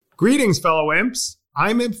Greetings, fellow imps.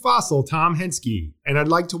 I'm Imp Fossil Tom Henske, and I'd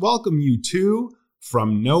like to welcome you to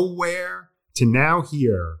From Nowhere to Now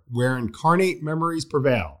Here, where incarnate memories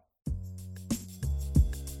prevail.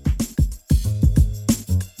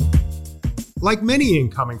 Like many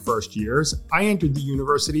incoming first years, I entered the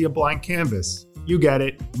university a blank canvas. You get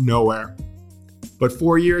it, nowhere. But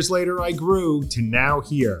 4 years later, I grew to now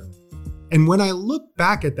here. And when I look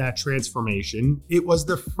back at that transformation, it was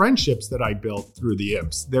the friendships that I built through the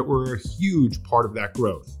Imps that were a huge part of that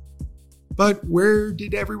growth. But where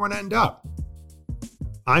did everyone end up?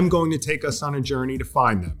 I'm going to take us on a journey to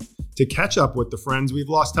find them, to catch up with the friends we've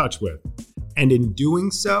lost touch with. And in doing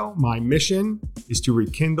so, my mission is to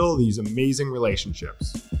rekindle these amazing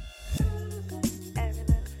relationships.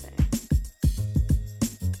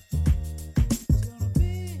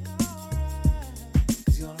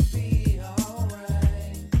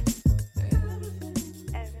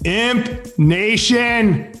 Imp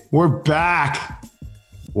Nation, we're back.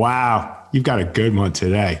 Wow, you've got a good one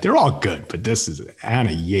today. They're all good, but this is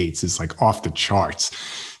Anna Yates is like off the charts.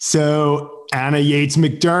 So Anna Yates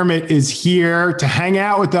McDermott is here to hang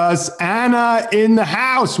out with us. Anna in the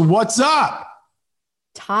house, what's up?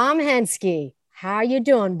 Tom Henske, how you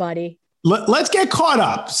doing, buddy? Let's get caught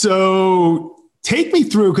up. So take me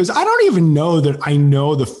through, because I don't even know that I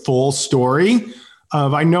know the full story.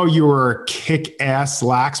 I know you were a kick-ass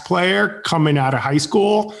lax player coming out of high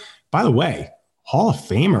school. By the way, Hall of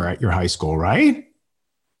Famer at your high school, right?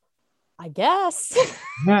 I guess.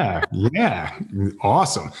 Yeah.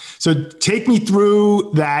 Awesome. So take me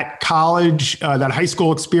through that college, that high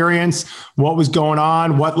school experience. What was going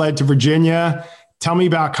on? What led to Virginia? Tell me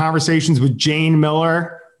about conversations with Jane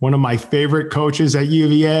Miller, one of my favorite coaches at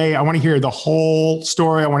UVA. I want to hear the whole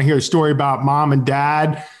story. I want to hear a story about mom and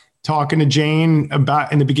dad talking to Jane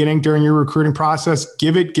about in the beginning during your recruiting process.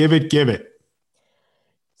 Give it.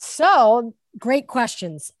 So great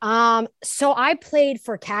questions. So I played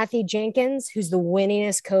for Kathy Jenkins, who's the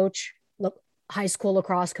winningest coach, high school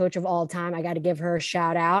lacrosse coach of all time. I got to give her a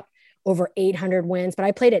shout out. Over 800 wins, but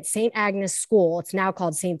I played at St. Agnes School. It's now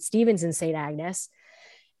called St. Stephen's in St. Agnes.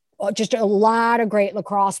 Just a lot of great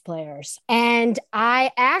lacrosse players. And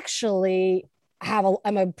I actually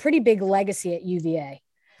I'm a pretty big legacy at UVA.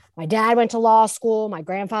 My dad went to law school. My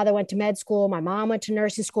grandfather went to med school. My mom went to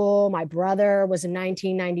nursing school. My brother was a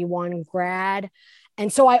 1991 grad.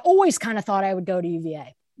 And so I always kind of thought I would go to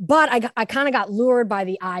UVA. But I kind of got lured by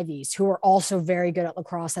the Ivies, who were also very good at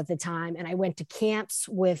lacrosse at the time. And I went to camps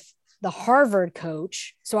with the Harvard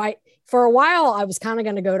coach. So for a while, I was kind of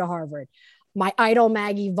going to go to Harvard. My idol,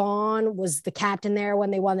 Maggie Vaughn, was the captain there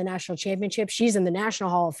when they won the national championship. She's in the National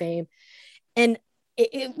Hall of Fame. And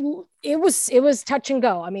it was touch and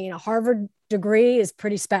go. I mean, a Harvard degree is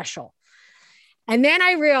pretty special. And then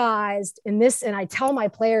I realized and I tell my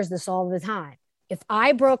players this all the time, if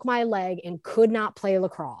I broke my leg and could not play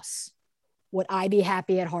lacrosse, would I be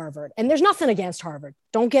happy at Harvard? And there's nothing against Harvard.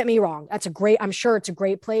 Don't get me wrong. I'm sure it's a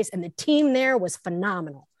great place. And the team there was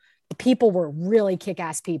phenomenal. The people were really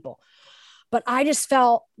kick-ass people. But I just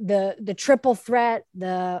felt the triple threat,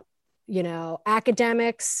 the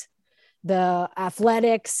academics, the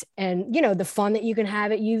athletics, and the fun that you can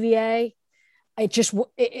have at UVA, it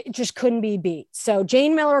just couldn't be beat. So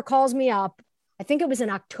Jane Miller calls me up. I think it was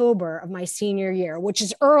in October of my senior year, which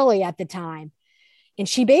is early at the time. And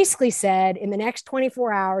she basically said, in the next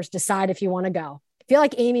 24 hours, decide if you want to go. I feel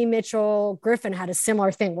like Amy Mitchell Griffin had a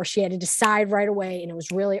similar thing where she had to decide right away, and it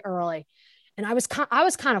was really early. And I was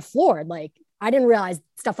kind of floored. Like, I didn't realize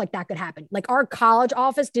stuff like that could happen. Like, our college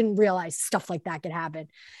office didn't realize stuff like that could happen.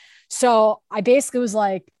 So I basically was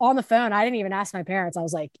like on the phone. I didn't even ask my parents. I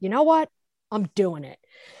was like, you know what? I'm doing it.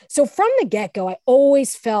 So from the get-go, I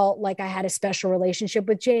always felt like I had a special relationship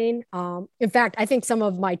with Jane. In fact, I think some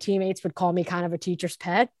of my teammates would call me kind of a teacher's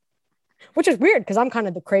pet, which is weird because I'm kind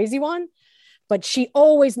of the crazy one. But she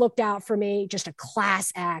always looked out for me, just a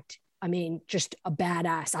class act. I mean, just a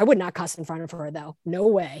badass. I would not cuss in front of her, though. No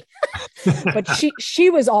way. But she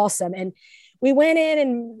was awesome. And we went in,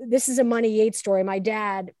 and this is a Money Yates story. My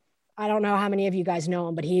dad, I don't know how many of you guys know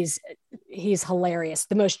him, but he's hilarious.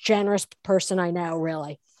 The most generous person I know,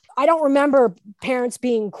 really. I don't remember parents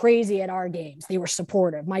being crazy at our games. They were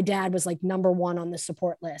supportive. My dad was like number one on the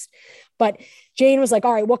support list. But Jane was like,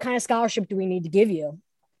 all right, what kind of scholarship do we need to give you?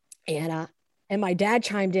 And my dad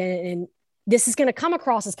chimed in, and this is going to come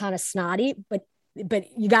across as kind of snotty, but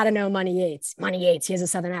you got to know Money Yates. Money Yates, he has a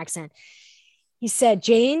Southern accent. He said,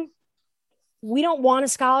 Jane, we don't want a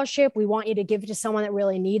scholarship. We want you to give it to someone that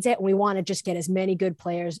really needs it. And we want to just get as many good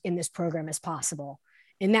players in this program as possible.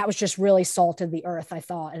 And that was just really salt of the earth, I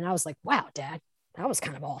thought. And I was like, wow, Dad, that was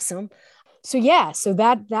kind of awesome. So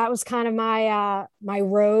that was kind of my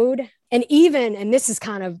road. And this is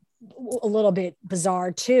kind of a little bit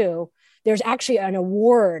bizarre too. There's actually an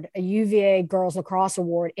award, a UVA girls lacrosse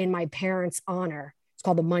award in my parents' honor. It's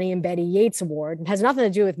called the Money and Betty Yates Award. It has nothing to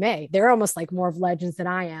do with me. They're almost like more of legends than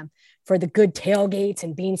I am for the good tailgates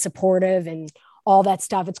and being supportive and all that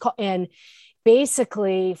stuff. It's called, and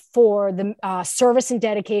basically for the service and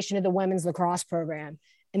dedication to the women's lacrosse program.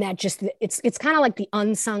 And that just, it's kind of like the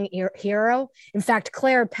unsung hero. In fact,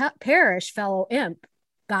 Claire Parrish, fellow imp,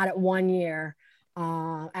 got it 1 year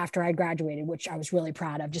after I graduated, which I was really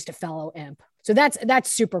proud of, just a fellow imp. So that's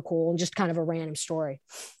super cool and just kind of a random story.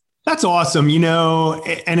 That's awesome.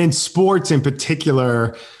 And in sports in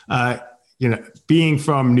particular, being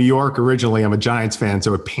from New York originally, I'm a Giants fan,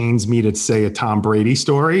 so it pains me to say a Tom Brady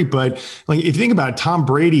story. But like, if you think about it, Tom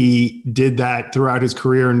Brady did that throughout his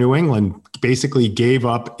career in New England, basically gave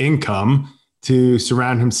up income to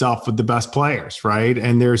surround himself with the best players, right?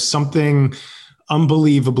 And there's something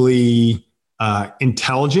unbelievably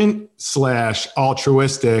intelligent /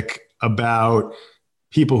 altruistic about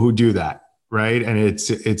people who do that. Right. And it's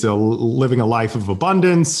a living a life of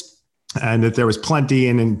abundance, and that there was plenty.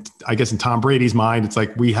 And I guess in Tom Brady's mind, it's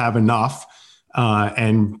like, we have enough.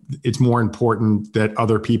 And it's more important that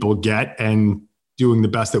other people get, and doing the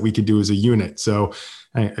best that we could do as a unit. So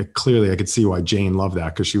clearly I could see why Jane loved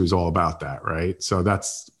that, because she was all about that. Right. So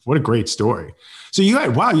what a great story. So you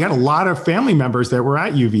had a lot of family members that were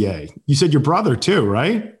at UVA. You said your brother too,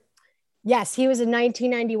 right? Yes, he was a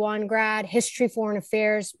 1991 grad, history, foreign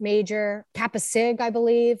affairs major, Kappa Sig, I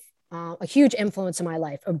believe. A huge influence in my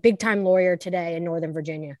life, a big time lawyer today in Northern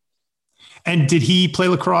Virginia. And did he play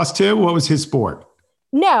lacrosse too? What was his sport?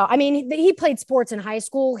 No, I mean, he played sports in high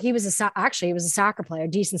school. He was a soccer player, a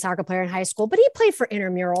decent soccer player in high school, but he played for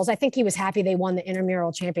intramurals. I think he was happy they won the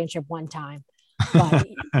intramural championship one time. But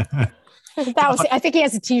I think he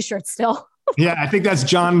has a t-shirt still. Yeah, I think that's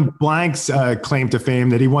John Blank's claim to fame,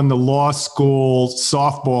 that he won the law school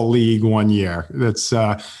softball league 1 year. That's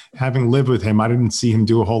having lived with him. I didn't see him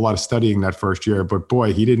do a whole lot of studying that first year, but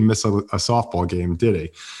boy, he didn't miss a softball game, did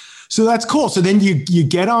he? So that's cool. So then you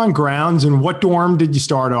get on grounds, and what dorm did you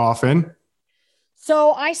start off in?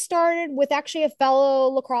 So I started with actually a fellow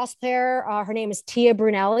lacrosse player. Her name is Tia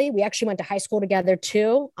Brunelli. We actually went to high school together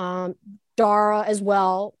too. Dara as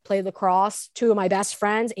well played lacrosse. Two of my best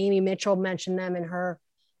friends, Amy Mitchell, mentioned them in her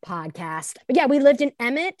podcast. But yeah, we lived in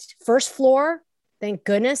Emmett, first floor. Thank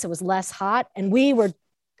goodness it was less hot, and we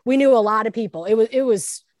knew a lot of people. It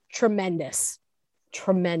was tremendous.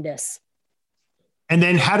 And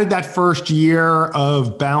then how did that first year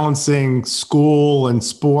of balancing school and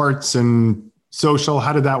sports and social,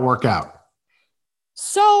 how did that work out?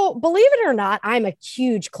 So believe it or not, I'm a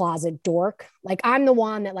huge closet dork. Like, I'm the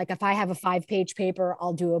one that, like, if I have a 5-page paper,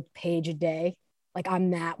 I'll do a page a day. Like, I'm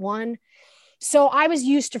that one. So I was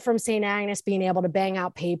used to, from St. Agnes, being able to bang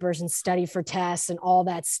out papers and study for tests and all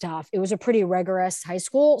that stuff. It was a pretty rigorous high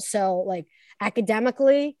school. So like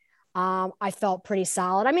academically, I felt pretty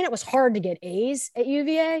solid. I mean, it was hard to get A's at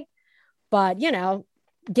UVA, but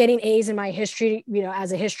getting A's in my history,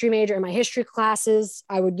 as a history major in my history classes,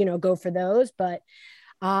 I would, go for those. But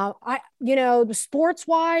the sports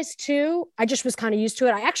wise too, I just was kind of used to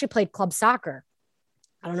it. I actually played club soccer.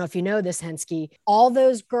 I don't know if you know this, Henske. All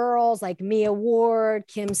those girls like Mia Ward,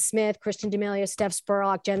 Kim Smith, Kristen D'Amelio, Steph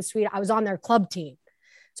Spurlock, Jen Sweet, I was on their club team.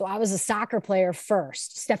 So I was a soccer player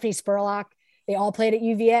first. Stephanie Spurlock, they all played at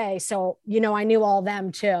UVA. So, I knew all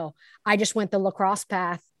them too. I just went the lacrosse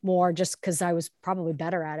path more just because I was probably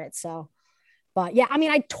better at it. So, but yeah, I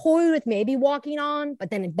mean, I toyed with maybe walking on,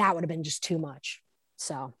 but then that would have been just too much.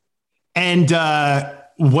 So. And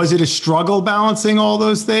was it a struggle balancing all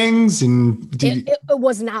those things? And it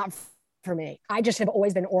was not for me. I just have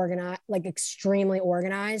always been organized, like extremely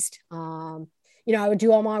organized. I would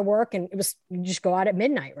do all my work, and you just go out at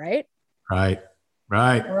midnight, right?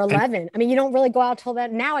 Right. Or 11. I mean, you don't really go out till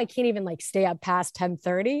then. Now I can't even like stay up past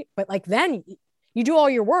 10:30, but like then you do all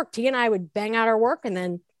your work. T and I would bang out our work and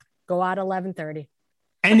then go out 11:30.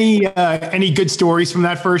 Any good stories from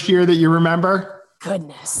that first year that you remember?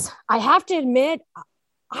 Goodness. I have to admit,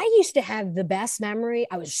 I used to have the best memory.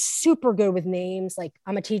 I was super good with names. Like,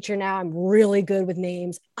 I'm a teacher now. I'm really good with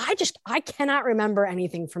names. I cannot remember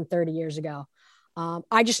anything from 30 years ago.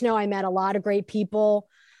 I just know I met a lot of great people.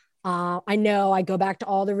 I know I go back to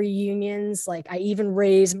all the reunions. Like, I even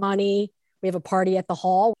raise money. We have a party at the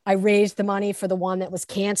hall. I raised the money for the one that was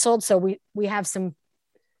canceled. So we have some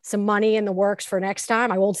money in the works for next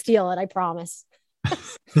time. I won't steal it, I promise.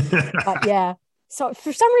 But yeah. So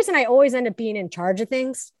for some reason, I always end up being in charge of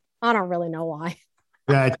things. I don't really know why.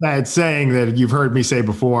 That saying that you've heard me say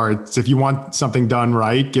before, it's if you want something done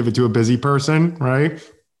right, give it to a busy person, right?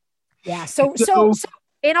 Yeah. So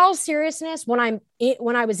in all seriousness, when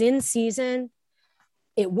I was in season,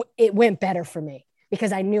 it went better for me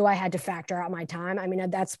because I knew I had to factor out my time. I mean,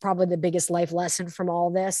 that's probably the biggest life lesson from all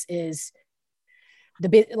this is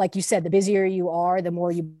like you said, the busier you are, the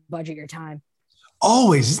more you budget your time.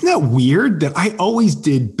 Always. Isn't that weird that I always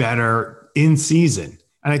did better in season?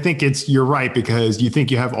 And I think you're right because you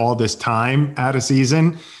think you have all this time out of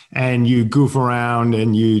season and you goof around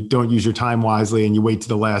and you don't use your time wisely and you wait to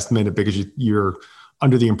the last minute because you're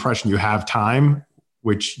under the impression you have time,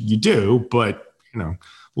 which you do, but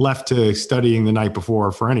left to studying the night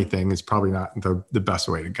before for anything is probably not the best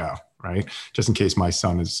way to go, right? Just in case my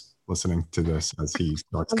son is listening to this as he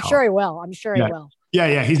starts college. Sure he will. I'm sure he will.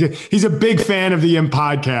 Yeah. He's a big fan of the M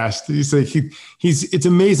podcast. It's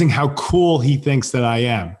amazing how cool he thinks that I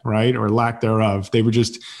am, right? Or lack thereof.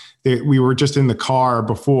 We were just in the car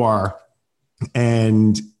before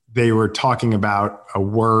and they were talking about a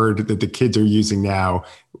word that the kids are using now,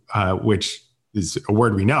 which is a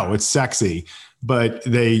word we know. It's sexy, but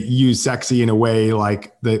they use sexy in a way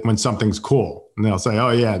like that when something's cool and they'll say,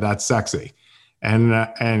 oh yeah, that's sexy. And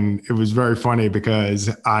it was very funny because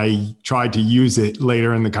I tried to use it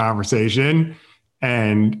later in the conversation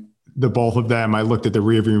and the both of them, I looked at the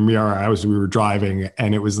rearview mirror we were driving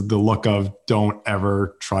and it was the look of don't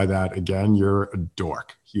ever try that again. You're a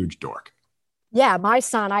dork, huge dork. Yeah. My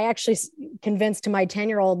son, I actually convinced my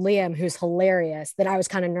 10-year-old Liam, who's hilarious, that I was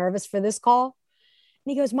kind of nervous for this call.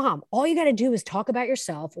 And he goes, Mom, all you got to do is talk about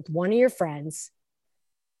yourself with one of your friends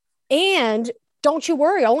and don't you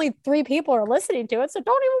worry. Only 3 people are listening to it. So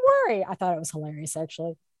don't even worry. I thought it was hilarious,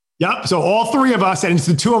 actually. Yep. So all 3 of us, and it's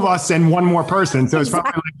the 2 of us and one more person. So it's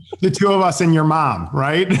probably like the 2 of us and your mom,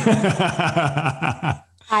 right?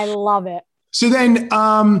 I love it. So then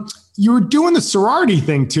you were doing the sorority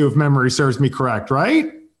thing too, if memory serves me correct,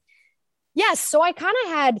 right? Yes. So I kind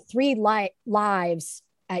of had 3 lives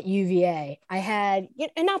at UVA. I had,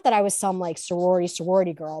 and not that I was some like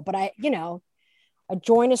sorority girl, but I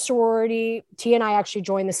joined a sorority. T and I actually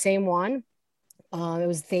joined the same one. It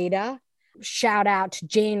was Theta. Shout out to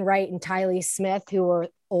Jane Wright and Tylee Smith, who were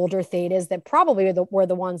older Thetas that probably were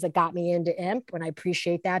the ones that got me into Imp. And I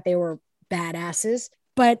appreciate that. They were badasses.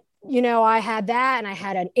 But, I had that and I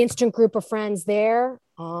had an instant group of friends there,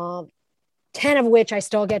 10 of which I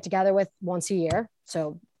still get together with once a year.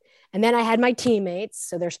 So, and then I had my teammates.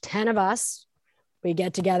 So there's 10 of us. We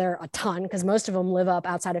get together a ton because most of them live up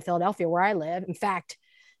outside of Philadelphia where I live. In fact,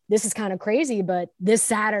 this is kind of crazy, but this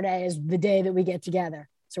Saturday is the day that we get together.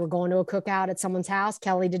 So we're going to a cookout at someone's house,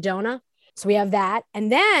 Kelly Dodona. So we have that.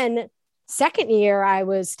 And then second year I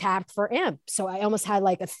was tapped for Imp. So I almost had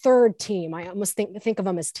like a third team. I almost think of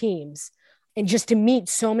them as teams. And just to meet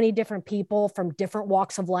so many different people from different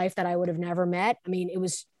walks of life that I would have never met.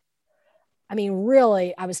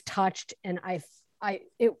 Really, I was touched and I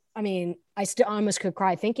still almost could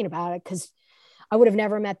cry thinking about it because I would have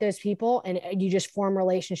never met those people and you just form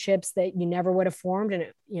relationships that you never would have formed. And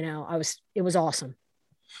it was awesome.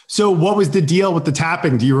 So what was the deal with the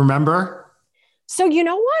tapping? Do you remember? So you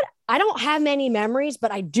know what? I don't have many memories,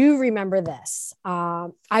 but I do remember this. I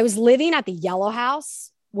was living at the Yellow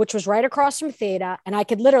House, which was right across from Theta, and I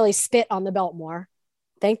could literally spit on the Biltmore.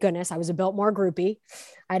 Thank goodness I was a Biltmore groupie.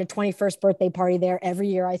 I had a 21st birthday party there every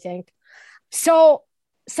year, I think. So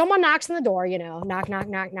someone knocks on the door, knock, knock,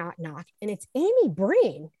 knock, knock, knock. And it's Amy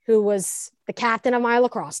Breen, who was the captain of my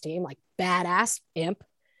lacrosse team, like badass Imp.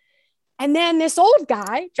 And then this old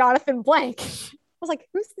guy, Jonathan Blank, I was like,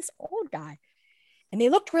 who's this old guy? And they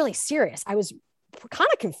looked really serious. I was kind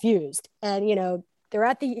of confused. And, they're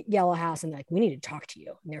at the Yellow House and they're like, we need to talk to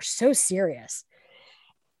you. And they're so serious.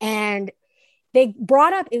 And they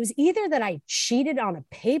brought up, it was either that I cheated on a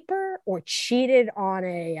paper or cheated on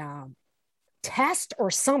a test or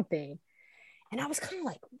something. And I was kind of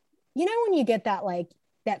like, when you get that, like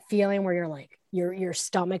that feeling where you're like, your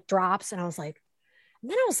stomach drops. And then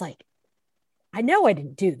I was like, I know I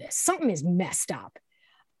didn't do this. Something is messed up.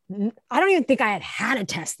 I don't even think I had a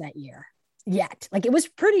test that year yet. Like it was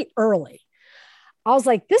pretty early. I was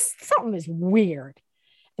like, something is weird.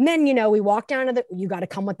 And then, we walked down to you got to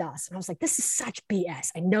come with us. And I was like, this is such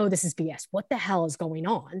BS. I know this is BS. What the hell is going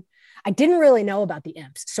on? I didn't really know about the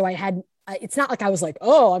Imps. So it's not like I was like,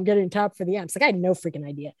 oh, I'm getting tapped for the Imps. Like I had no freaking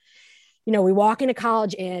idea. We walk into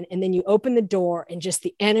College Inn and then you open the door and just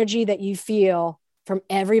the energy that you feel from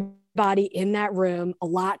everybody in that room, a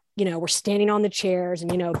lot, we're standing on the chairs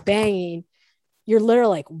and, banging. You're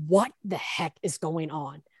literally like, what the heck is going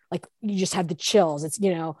on? Like you just have the chills. It's,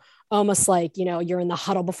 almost like, you're in the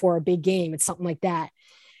huddle before a big game. It's something like that.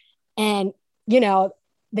 And,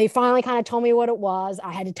 they finally kind of told me what it was.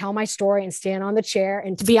 I had to tell my story and stand on the chair.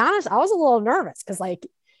 And to be honest, I was a little nervous because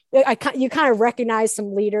you kind of recognize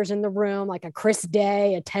some leaders in the room, like a Chris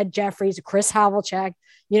Day, a Ted Jeffries, a Chris Havlicek,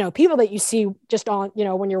 people that you see just on,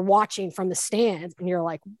 when you're watching from the stands and you're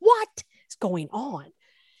like, what is going on?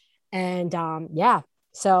 And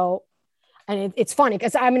so, and it's funny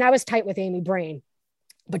because I was tight with Amy Brain,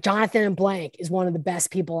 but Jonathan and Blank is one of the best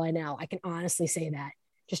people I know. I can honestly say that.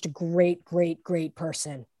 Just a great, great, great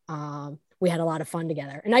person. We had a lot of fun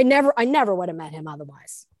together, and I never would have met him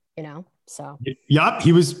otherwise, so. Yep.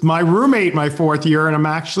 He was my roommate my 4th year, and I'm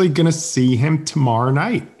actually going to see him tomorrow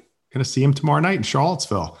night. In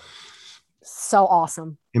Charlottesville. So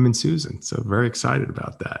awesome. Him and Susan. So very excited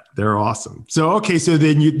about that. They're awesome. So, okay. So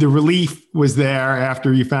then the relief was there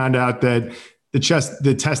after you found out that the test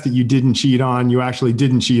that you didn't cheat on, you actually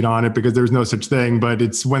didn't cheat on it because there's no such thing, but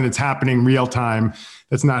it's when it's happening real time.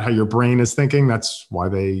 That's not how your brain is thinking. That's why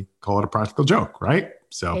they call it a practical joke, right?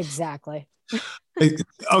 So exactly.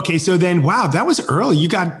 Okay. So then, wow, that was early. You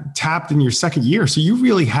got tapped in your 2nd year. So you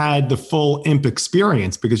really had the full imp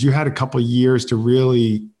experience because you had a couple of years to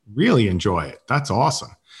really, really enjoy it. That's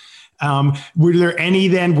awesome. Were there any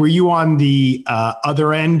then, were you on the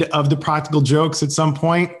other end of the practical jokes at some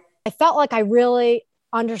point? I felt like I really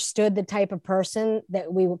understood the type of person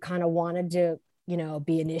that we kind of wanted to,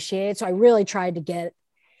 be initiated. So I really tried to get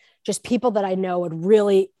just people that I know would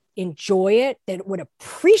really enjoy it, that would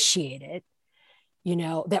appreciate it,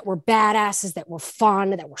 that were badasses, that were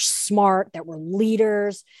fun, that were smart, that were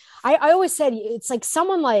leaders. I always said it's like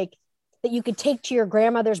someone like that you could take to your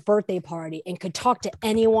grandmother's birthday party and could talk to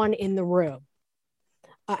anyone in the room.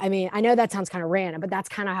 I know that sounds kind of random, but that's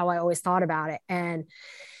kind of how I always thought about it. And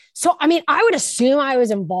so, I would assume I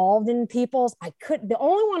was involved in people's. The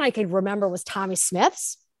only one I could remember was Tommy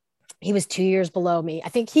Smith's. He was 2 years below me. I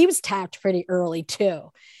think he was tapped pretty early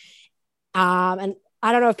too. And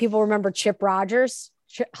I don't know if people remember Chip Rogers,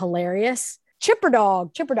 hilarious. Chipper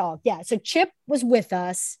Dog. Yeah. So Chip was with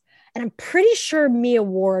us, and I'm pretty sure Mia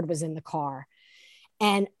Ward was in the car.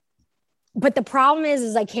 But the problem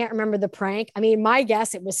is I can't remember the prank. My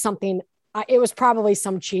guess, it was something. It was probably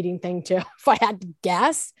some cheating thing too, if I had to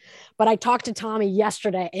guess. But I talked to Tommy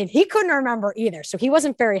yesterday and he couldn't remember either. So he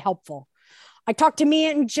wasn't very helpful. I talked to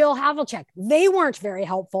Mia and Jill Havlicek. They weren't very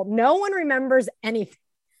helpful. No one remembers anything.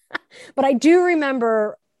 But I do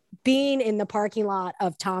remember being in the parking lot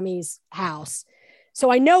of Tommy's house.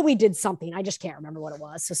 So I know we did something. I just can't remember what it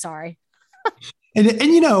was. So sorry. And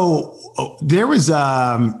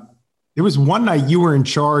there was one night you were in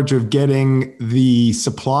charge of getting the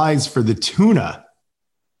supplies for the tuna.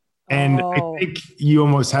 And I think you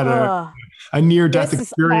almost had a near-death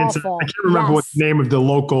experience. I can't remember what the name of the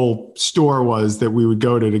local store was that we would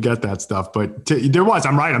go to get that stuff. But there was.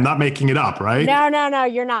 I'm right. I'm not making it up, right? No.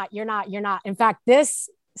 You're not. In fact,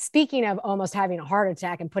 speaking of almost having a heart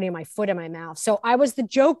attack and putting my foot in my mouth. So I was the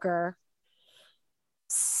Joker,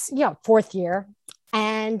 4th year.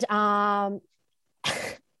 And I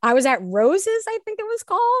was at Roses, I think it was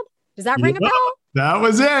called. Does that ring a bell? That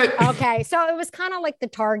was it. Okay. So it was kind of like the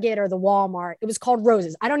Target or the Walmart. It was called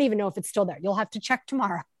Roses. I don't even know if it's still there. You'll have to check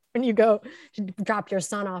tomorrow when you go to drop your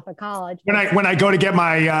son off at college. When I go to get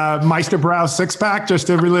my Meisterbrow 6-pack just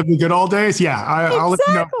to relive the good old days. Yeah. I'll let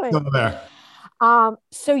you know it's still there.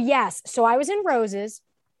 So yes. So I was in Roses.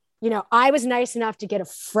 I was nice enough to get a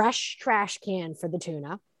fresh trash can for the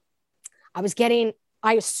tuna. I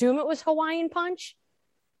assume it was Hawaiian Punch.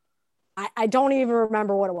 I don't even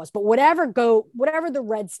remember what it was, but whatever the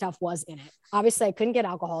red stuff was in it. Obviously, I couldn't get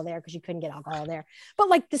alcohol there because you couldn't get alcohol there. But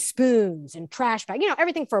like the spoons and trash bag,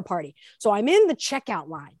 everything for a party. So I'm in the checkout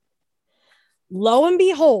line. Lo and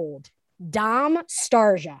behold, Dom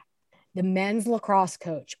Starja, the men's lacrosse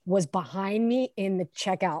coach, was behind me in the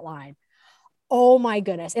checkout line. Oh my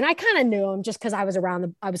goodness. And I kind of knew him just because I was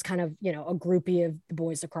I was kind of, a groupie of the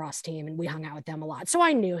boys lacrosse team, and we hung out with them a lot. So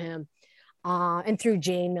I knew him. And through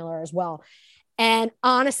Jane Miller as well. And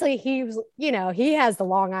honestly, he was, he has the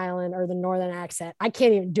Long Island or the Northern accent. I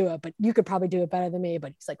can't even do it, but you could probably do it better than me.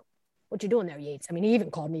 But he's like, "What you doing there, Yates?" He even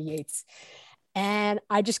called me Yates. And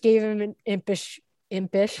I just gave him an impish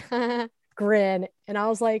grin. And I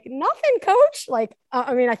was like, "Nothing, coach."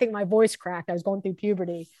 I think my voice cracked. I was going through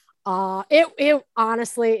puberty. It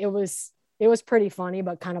honestly, it was pretty funny,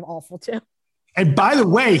 but kind of awful too. And by the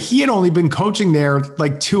way, he had only been coaching there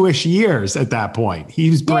like 2-ish years at that point. He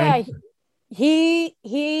was brand.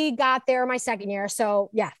 He got there my 2nd year. So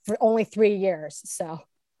yeah, for only 3 years. So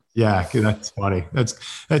Yeah, that's funny.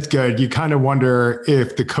 That's good. You kind of wonder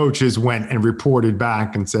if the coaches went and reported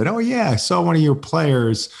back and said, "Oh yeah, I saw one of your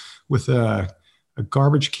players with a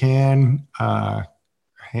garbage can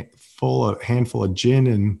handful of gin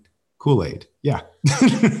and Kool-Aid." Yeah.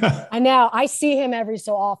 I know. I see him every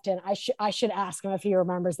so often. I should ask him if he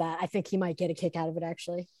remembers that. I think he might get a kick out of it,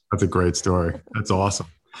 actually. That's a great story. That's awesome.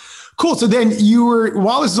 Cool. So then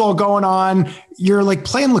while this is all going on, you're like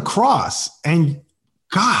playing lacrosse, and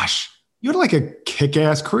gosh, you had like a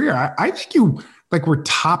kick-ass career. I think you like were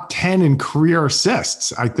top 10 in career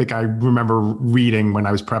assists. I think I remember reading when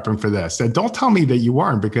I was prepping for this. And don't tell me that you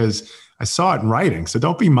weren't, because I saw it in writing. So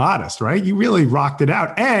don't be modest, right? You really rocked it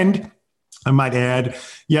out. And I might add,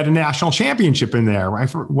 you had a national championship in there. Right?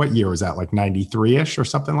 What year was that? Like 93-ish or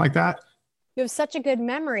something like that? You have such a good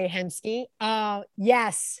memory, Hemsky.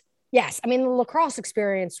 Yes. Yes. I mean, the lacrosse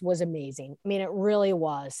experience was amazing. I mean, it really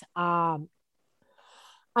was.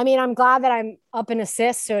 I mean, I'm glad that I'm up in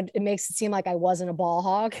assists, so it makes it seem like I wasn't a ball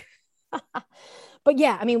hog. But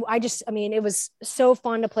yeah, I mean, it was so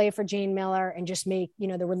fun to play for Jane Miller and just make,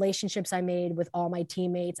 the relationships I made with all my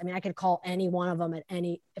teammates. I mean, I could call any one of them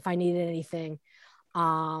if I needed anything.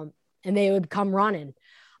 And they would come running.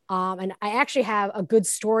 And I actually have a good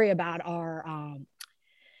story about our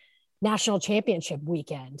national championship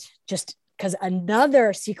weekend, just because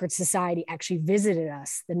another secret society actually visited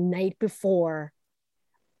us the night before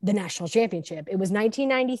the national championship. It was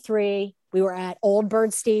 1993. We were at Old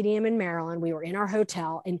Bird Stadium in Maryland. We were in our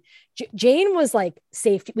hotel, and Jane was like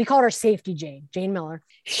safety. We called her Safety Jane Miller.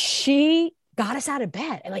 She got us out of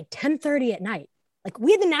bed at like 10:30 at night. Like,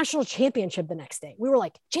 we had the national championship the next day. We were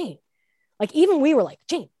like, Jane, we were like,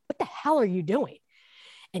 Jane, what the hell are you doing?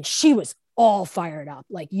 And she was all fired up.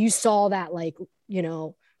 Like, you saw that,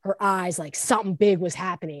 her eyes, like something big was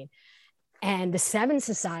happening. And the Seven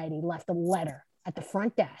Society left a letter at the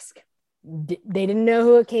front desk. They didn't know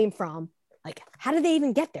who it came from. Like, how did they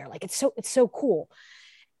even get there? Like, it's so cool.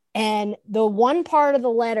 And the one part of the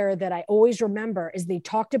letter that I always remember is they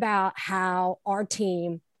talked about how our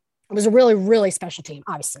team, it was a really, really special team.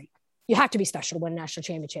 Obviously, you have to be special to win a national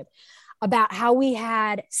championship, about how we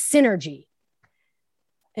had synergy.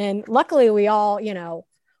 And luckily we all,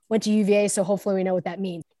 went to UVA. So hopefully we know what that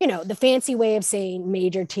means. The fancy way of saying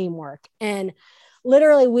major teamwork. And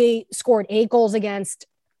literally we scored 8 goals against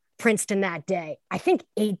Princeton that day. I think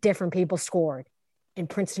 8 different people scored, and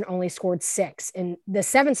Princeton only scored 6. And the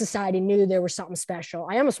Seven Society knew there was something special.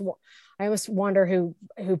 I almost wonder who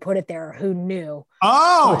put it there, or who knew.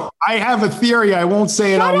 Oh, but I have a theory. I won't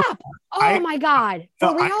say it. Shut up. Oh my God.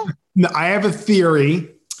 For real? I have a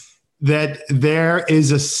theory that there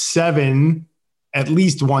is a 7, at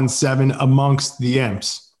least one 7 amongst the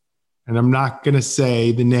imps. And I'm not going to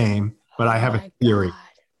say the name, but I have a theory. God.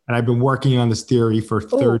 And I've been working on this theory for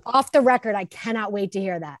 30. Off the record, I cannot wait to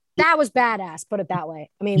hear that. That was badass, put it that way.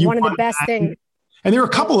 I mean, one of the best things. And there were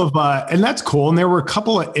a couple of, and that's cool. And there were a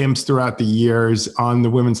couple of imps throughout the years on the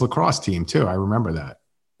women's lacrosse team too. I remember that.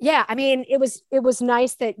 Yeah. I mean, it was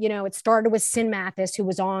nice that, it started with Sin Mathis, who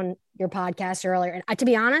was on your podcast earlier. And to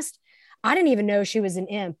be honest, I didn't even know she was an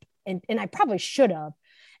imp. And I probably should have,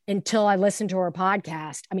 until I listened to her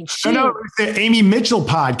podcast. I mean, it was the Amy Mitchell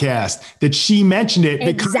podcast that she mentioned it.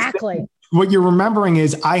 Exactly. What you're remembering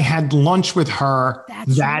is I had lunch with her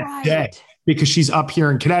that day, because she's up here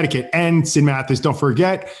in Connecticut. And Sid Mathis, don't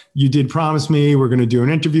forget, you did promise me we're going to do an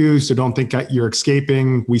interview. So don't think that you're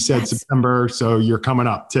escaping. We said September, so you're coming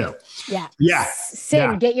up too. Yeah. Yeah.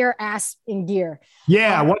 Sid, get your ass in gear.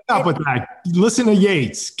 Yeah. What's up with that? Listen to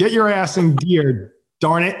Yates. Get your ass in gear.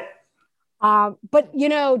 Darn it. But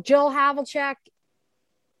Jill Havlicek,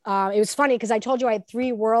 it was funny because I told you I had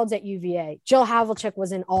 3 worlds at UVA. Jill Havlicek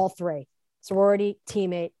was in all 3: sorority,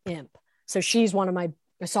 teammate, imp. So she's I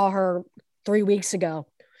saw her 3 weeks ago.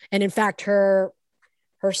 And in fact, her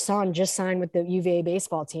son just signed with the UVA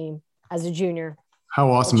baseball team as a junior. How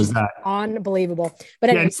awesome is that? Unbelievable. But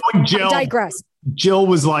anyways, Jill, I digress. Jill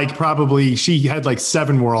was like, she had like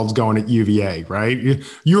 7 worlds going at UVA, right?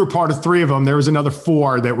 You were part of 3 of them. There was another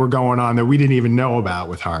 4 that were going on that we didn't even know about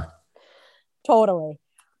with her. Totally.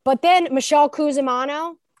 But then Michelle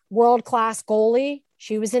Cusimano, world-class goalie.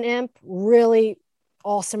 She was an imp, really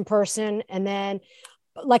awesome person. And then,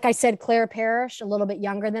 like I said, Claire Parrish, a little bit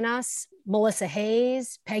younger than us, Melissa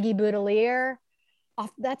Hayes, Peggy Boudelier.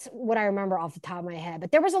 That's what I remember off the top of my head.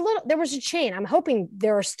 But there was a chain. I'm hoping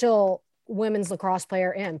there are still women's lacrosse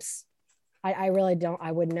player imps. I really don't.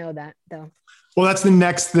 I wouldn't know that though. Well, that's the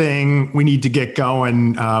next thing we need to get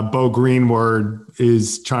going. Bo Greenward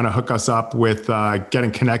is trying to hook us up with getting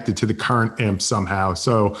connected to the current imp somehow.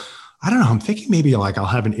 So I don't know. I'm thinking maybe like I'll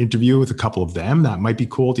have an interview with a couple of them. That might be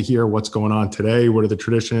cool to hear what's going on today. What are the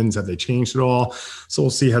traditions? Have they changed at all? So we'll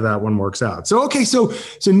see how that one works out. So, okay. So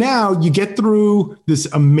now you get through this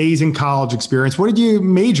amazing college experience. What did you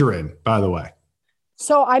major in, by the way?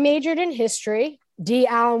 So I majored in history. D.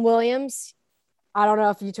 Allen Williams. I don't know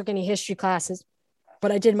if you took any history classes,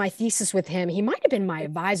 but I did my thesis with him. He might have been my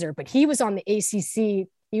advisor, but he was on the ACC.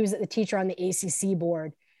 He was the teacher on the ACC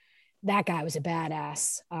board. That guy was a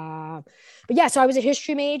badass. But yeah, so I was a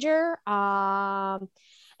history major. And,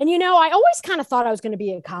 I always kind of thought I was going to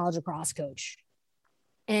be a college lacrosse coach.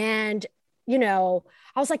 And, I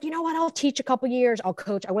was like, you know what? I'll teach a couple years. I'll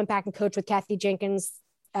coach. I went back and coached with Kathy Jenkins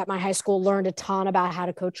at my high school, learned a ton about how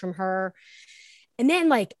to coach from her. And then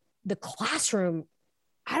like the classroom,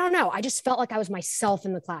 I don't know. I just felt like I was myself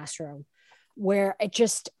in the classroom where it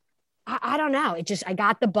just, I don't know. I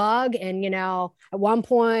got the bug. And, at one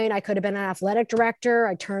point I could have been an athletic director.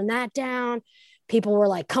 I turned that down. People were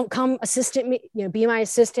like, come assistant me, be my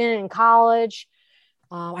assistant in college.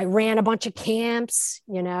 I ran a bunch of camps,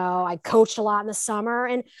 I coached a lot in the summer,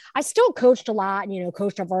 and I still coached a lot,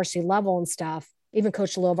 coached at varsity level and stuff, even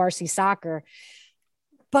coached a little varsity soccer.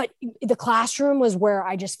 But the classroom was where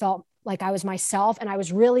I just felt like I was myself, and I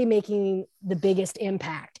was really making the biggest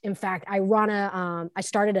impact. In fact, I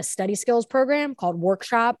started a study skills program called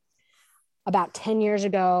Workshop about 10 years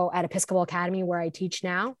ago at Episcopal Academy, where I teach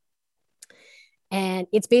now. And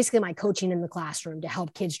it's basically my coaching in the classroom to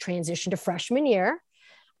help kids transition to freshman year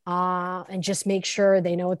and just make sure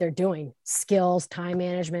they know what they're doing. Skills, time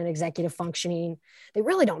management, executive functioning. They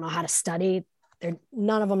really don't know how to study.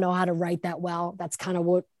 None of them know how to write that well. That's kind of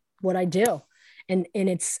what I do. And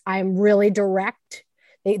I'm really direct.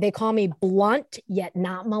 They call me blunt, yet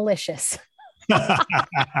not malicious.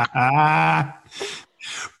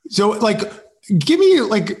 So like, give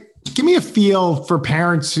me a feel for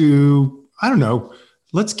parents who, I don't know,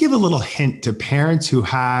 let's give a little hint to parents who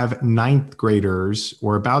have ninth graders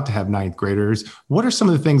or about to have ninth graders. What are some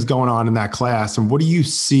of the things going on in that class? And what do you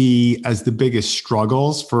see as the biggest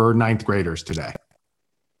struggles for ninth graders today?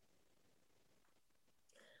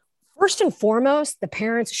 First and foremost, the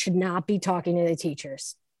parents should not be talking to the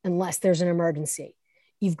teachers unless there's an emergency.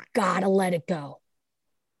 You've got to let it go.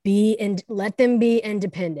 Let them be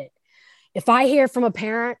independent. If I hear from a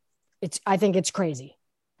parent, I think it's crazy.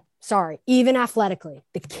 Sorry, even athletically,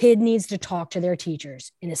 the kid needs to talk to their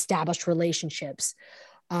teachers and establish relationships.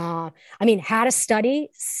 How to study,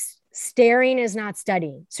 staring is not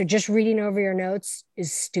studying. So just reading over your notes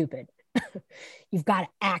is stupid. You've got to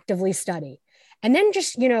actively study. And then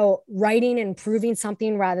just, writing and proving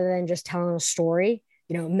something rather than just telling a story,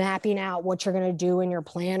 mapping out what you're going to do in your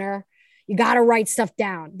planner. You got to write stuff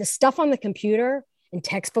down. The stuff on the computer and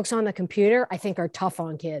textbooks on the computer, I think are tough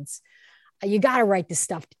on kids. You got to write this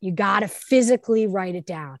stuff. You got to physically write it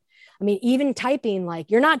down. Even typing, like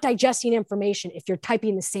you're not digesting information if you're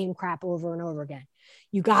typing the same crap over and over again.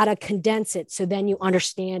 You got to condense it so then you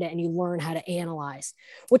understand it and you learn how to analyze,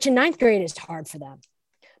 which in ninth grade is hard for them.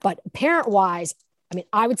 But parent-wise,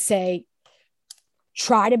 I would say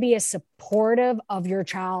try to be as supportive of your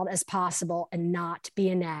child as possible and not be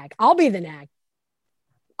a nag. I'll be the nag.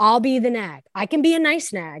 I can be a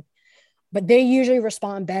nice nag, but they usually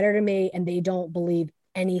respond better to me and they don't believe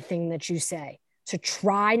anything that you say. So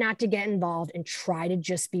try not to get involved and try to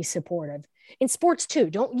just be supportive. In sports too,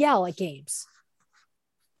 don't yell at games.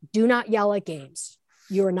 Do not yell at games.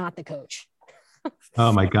 You are not the coach.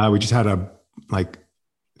 Oh my God. We just had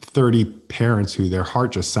 30 parents who their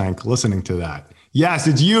heart just sank listening to that. Yes,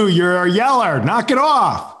 it's you. You're a yeller. Knock it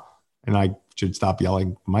off. And I should stop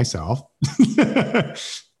yelling myself.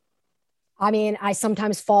 I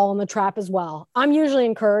sometimes fall in the trap as well. I'm usually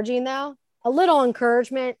encouraging though. A little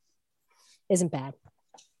encouragement isn't bad.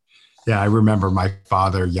 Yeah, I remember my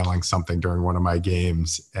father yelling something during one of my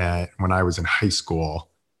games when I was in high school.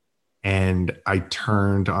 And I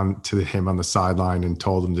turned to him on the sideline and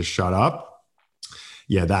told him to shut up.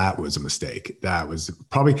 Yeah, that was a mistake. That was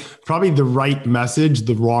probably the right message,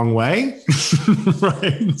 the wrong way.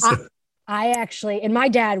 Right. So. I actually, and my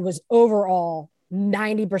dad was overall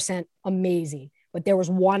 90% amazing, but there was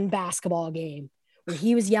one basketball game where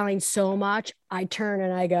he was yelling so much, I turn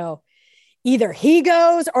and I go, either he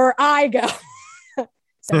goes or I go.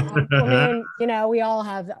 So, we all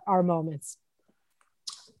have our moments.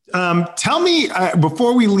 Tell me,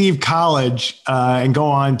 before we leave college and go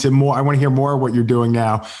on to more, I want to hear more of what you're doing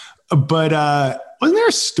now, but wasn't there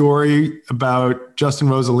a story about Justin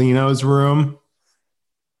Rosalino's room?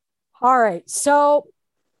 All right. So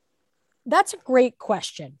that's a great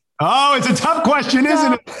question. Oh, it's a tough question,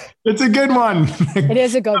 isn't it? It's a good one. It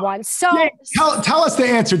is a good one. So yeah, tell us the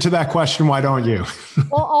answer to that question. Why don't you?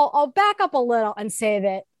 Well, I'll back up a little and say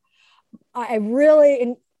that I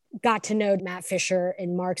really got to know Matt Fisher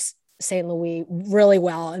and Mark St. Louis really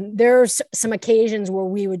well. And there's some occasions where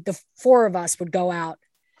the four of us would go out.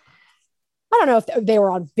 I don't know if they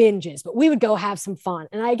were on binges, but we would go have some fun.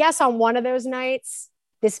 And I guess on one of those nights,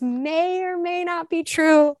 this may or may not be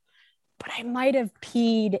true, but I might have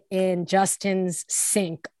peed in Justin's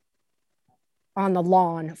sink on the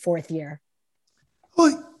lawn fourth year.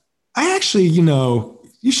 Well, I actually,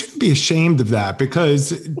 you shouldn't be ashamed of that,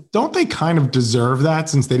 because don't they kind of deserve that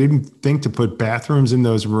since they didn't think to put bathrooms in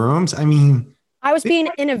those rooms? I mean, I was being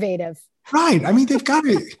innovative. Right. I mean, they've got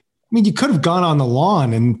to, you could have gone on the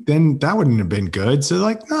lawn and then that wouldn't have been good. So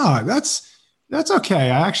no, that's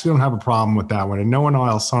okay. I actually don't have a problem with that one. And no one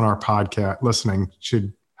else on our podcast listening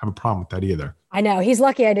should have a problem with that either. I know. He's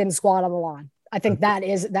lucky I didn't squat on the lawn. I think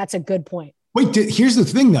that's a good point. Wait, here's the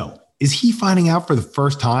thing though. Is he finding out for the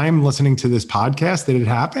first time listening to this podcast that it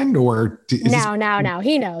happened, or no,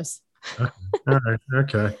 he knows. All right.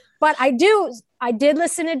 Okay. But I did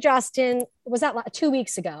listen to Justin. Was that 2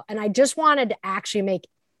 weeks ago? And I just wanted to actually make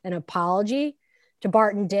an apology to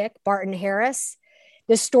Barton Harris.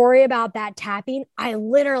 The story about that tapping, I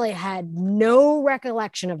literally had no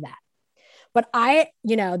recollection of that. But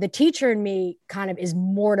the teacher in me kind of is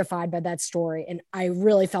mortified by that story. And I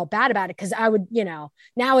really felt bad about it because I would,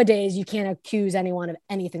 nowadays you can't accuse anyone of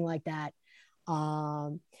anything like that.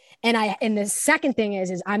 And the second thing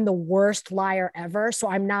is I'm the worst liar ever. So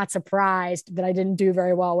I'm not surprised that I didn't do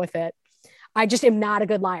very well with it. I just am not a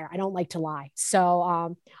good liar. I don't like to lie.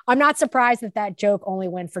 So I'm not surprised that joke only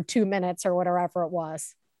went for 2 minutes or whatever it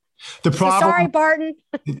was. The problem, sorry, Barton.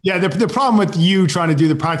 Yeah, the problem with you trying to do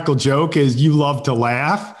the practical joke is you love to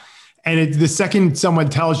laugh. And the second someone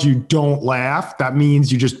tells you don't laugh, that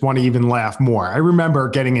means you just want to even laugh more. I remember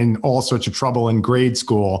getting in all sorts of trouble in grade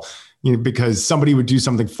school, because somebody would do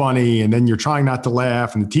something funny and then you're trying not to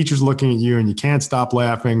laugh and the teacher's looking at you and you can't stop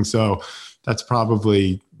laughing. So that's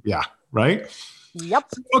probably, yeah, right?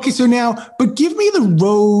 Yep. Okay, so now, but give me the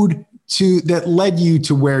road that led you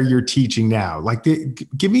to where you're teaching now.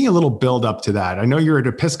 Give me a little build up to that. I know you're at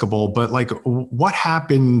Episcopal, but what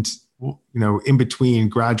happened, in between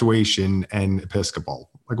graduation and Episcopal?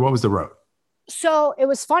 What was the road? So it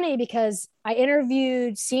was funny because I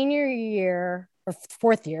interviewed senior year or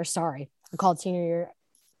fourth year. Sorry, I called senior year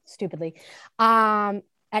stupidly. At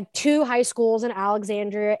 2 high schools in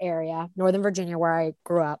Alexandria area, Northern Virginia, where I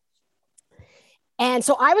grew up. And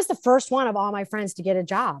so I was the first one of all my friends to get a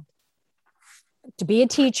job. To be a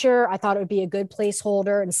teacher, I thought it would be a good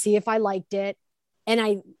placeholder and see if I liked it. And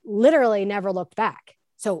I literally never looked back.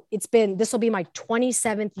 So this will be my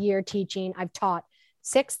 27th year teaching. I've taught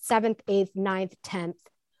 6th, 7th, 8th, 9th, 10th.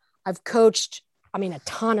 I've coached, a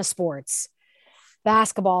ton of sports,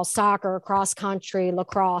 basketball, soccer, cross country,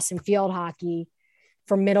 lacrosse, and field hockey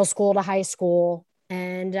from middle school to high school.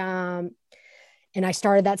 And I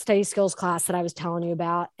started that study skills class that I was telling you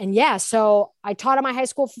about. And yeah, so I taught at my high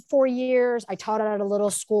school for 4 years. I taught at a little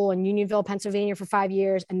school in Unionville, Pennsylvania for 5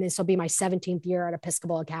 years. And this will be my 17th year at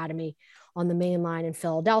Episcopal Academy on the main line in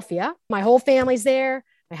Philadelphia. My whole family's there.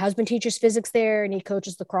 My husband teaches physics there and he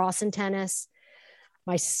coaches lacrosse and tennis.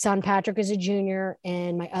 My son, Patrick, is a junior,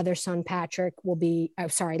 and my other son, Patrick,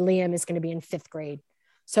 Liam is going to be in 5th grade.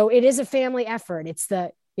 So it is a family effort. It's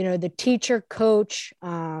the teacher coach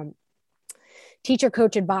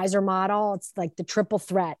advisor model. It's like the triple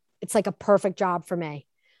threat. It's like a perfect job for me.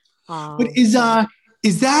 But is that,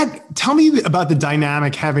 tell me about the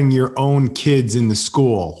dynamic having your own kids in the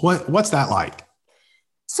school. What's that like?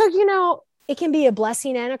 So, it can be a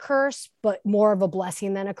blessing and a curse, but more of a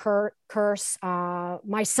blessing than a curse.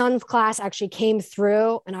 My son's class actually came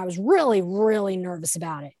through and I was really, really nervous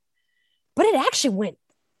about it, but it actually went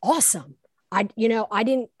awesome. I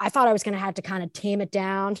thought I was going to have to kind of tame it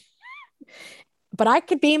down, but I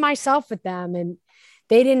could be myself with them and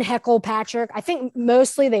they didn't heckle Patrick. I think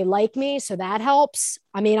mostly they like me. So that helps.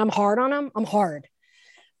 I'm hard on them. I'm hard,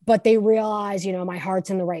 but they realize, my heart's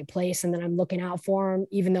in the right place and then I'm looking out for them,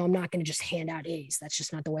 even though I'm not going to just hand out A's. That's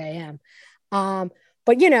just not the way I am.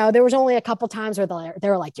 But there was only a couple times where they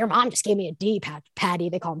were like, your mom just gave me a D, Patty.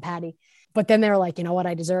 They call him Patty. But then they were like, you know what?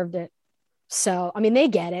 I deserved it. So, they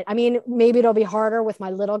get it. Maybe it'll be harder with my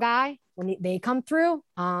little guy when they come through.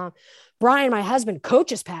 Brian, my husband,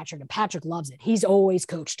 coaches Patrick and Patrick loves it. He's always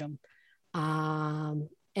coached him. And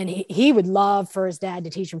he would love for his dad to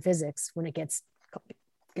teach him physics when it gets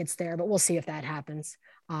there, but we'll see if that happens.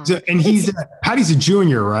 Patty's a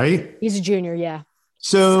junior, right? He's a junior. Yeah.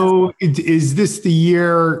 So is this the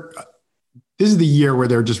year? This is the year where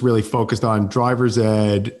they're just really focused on driver's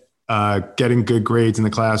ed, getting good grades in the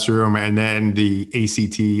classroom, and then the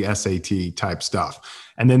ACT, SAT type stuff.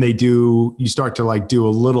 And then you start to like do a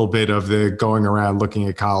little bit of the going around looking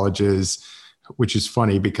at colleges, which is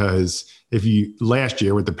funny because last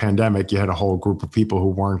year with the pandemic, you had a whole group of people who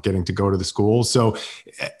weren't getting to go to the school. So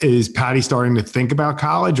is Patty starting to think about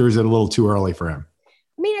college, or is it a little too early for him?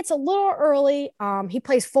 I mean, it's a little early. He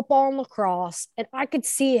plays football and lacrosse, and I could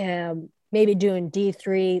see him maybe doing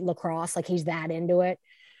D3 lacrosse, like he's that into it.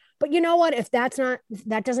 But you know what? If that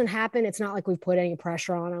doesn't happen, it's not like we've put any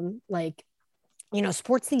pressure on him. Like,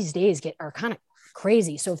 sports these days are kind of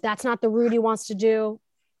crazy. So if that's not the route he wants to do,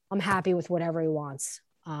 I'm happy with whatever he wants.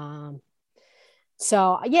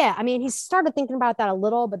 So yeah, I mean, he's started thinking about that a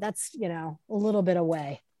little, but that's, a little bit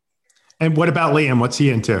away. And what about Liam? What's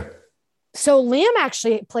he into? So Liam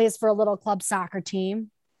actually plays for a little club soccer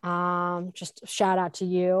team. Just a shout out to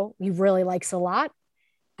you. He really likes a lot,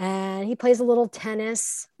 and he plays a little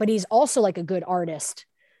tennis, but he's also like a good artist.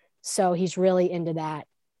 So he's really into that.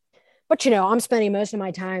 But, I'm spending most of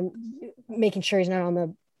my time making sure he's not on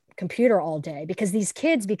the computer all day, because these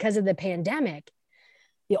kids, because of the pandemic,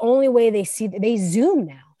 the only way they Zoom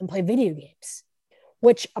now and play video games,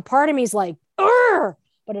 which a part of me is like, Urgh!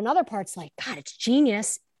 But another part's like, God, it's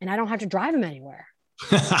genius. And I don't have to drive him anywhere.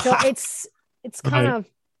 So it's kind of,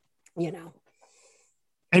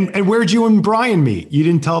 And where'd you and Brian meet? You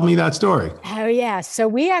didn't tell me that story. Oh, yeah. So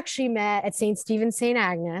we actually met at St. Stephen, St.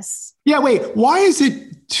 Agnes. Yeah, wait. Why is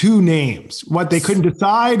it two names? What, they couldn't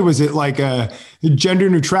decide? Was it like a gender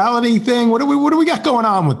neutrality thing? What do we got going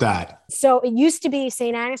on with that? So it used to be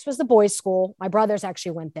St. Agnes was the boys' school. My brothers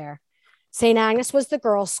actually went there. St. Agnes was the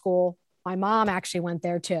girls' school. My mom actually went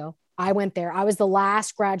there too. I went there. I was the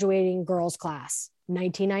last graduating girls' class,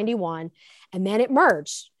 1991. And then it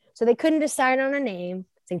merged. So they couldn't decide on a name.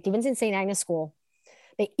 St. Stephen's and St. Agnes School.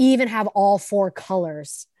 They even have all four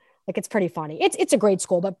colors. Like, it's pretty funny. It's a great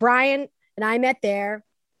school. But Brian and I met there.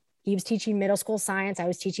 He was teaching middle school science. I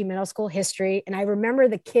was teaching middle school history. And I remember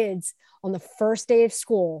the kids on the first day of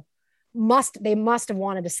school must have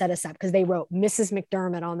wanted to set us up, because they wrote Mrs.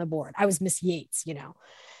 McDermott on the board. I was Miss Yates,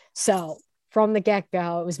 So from the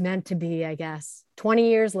get-go, it was meant to be, I guess. 20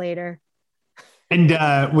 years later. And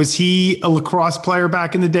was he a lacrosse player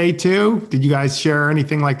back in the day too? Did you guys share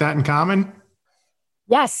anything like that in common?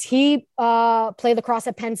 Yes, he played lacrosse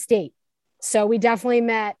at Penn State. So we definitely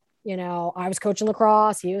met. I was coaching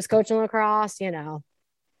lacrosse. He was coaching lacrosse.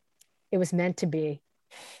 It was meant to be.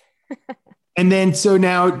 And then, so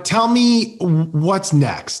now tell me what's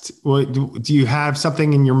next. Do you have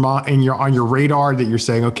something in on your radar that you're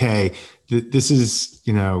saying, okay, this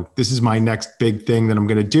is my next big thing that I'm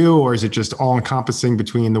going to do? Or is it just all encompassing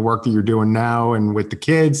between the work that you're doing now and with the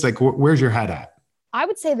kids? Like, where's your head at? I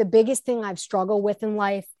would say the biggest thing I've struggled with in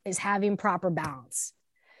life is having proper balance.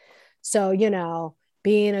 So,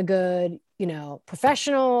 being a good,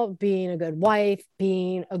 professional, being a good wife,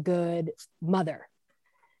 being a good mother.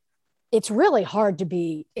 It's really hard to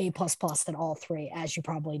be A++ at all three, as you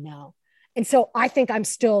probably know. And so I think I'm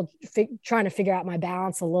still trying to figure out my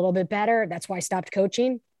balance a little bit better. That's why I stopped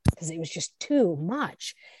coaching, because it was just too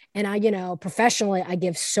much. And I, professionally, I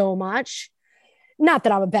give so much. Not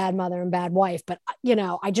that I'm a bad mother and bad wife, but,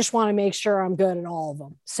 I just want to make sure I'm good at all of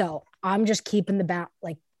them. So I'm just keeping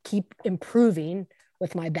keep improving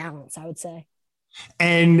with my balance, I would say.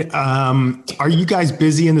 And are you guys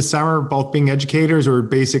busy in the summer, both being educators, or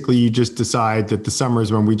basically you just decide that the summer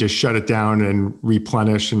is when we just shut it down and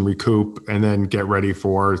replenish and recoup and then get ready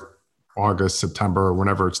for August, September, or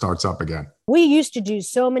whenever it starts up again? We used to do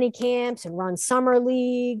so many camps and run summer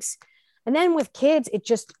leagues. And then with kids,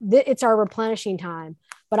 it's our replenishing time.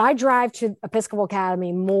 But I drive to Episcopal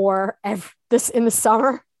Academy more in the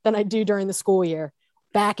summer than I do during the school year,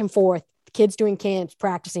 back and forth, kids doing camps,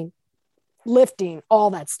 practicing, lifting, all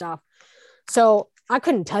that stuff. So I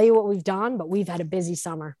couldn't tell you what we've done, but we've had a busy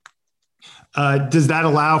summer. Does that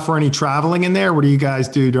allow for any traveling in there? What do you guys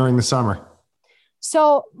do during the summer?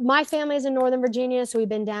 So my family's in Northern Virginia. So we've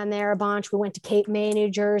been down there a bunch. We went to Cape May, New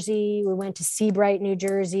Jersey. We went to Seabright, New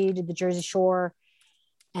Jersey, to the Jersey Shore.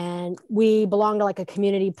 And we belong to like a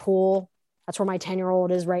community pool. That's where my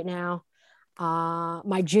 10-year-old is right now.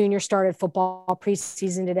 My junior started football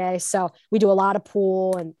preseason today. So we do a lot of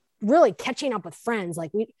pool and really catching up with friends.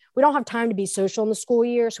 Like we don't have time to be social in the school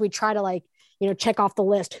year. So we try to check off the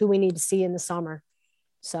list who we need to see in the summer.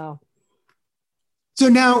 So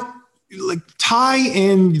now, tie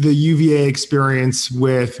in the UVA experience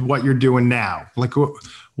with what you're doing now. Like,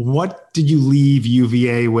 what did you leave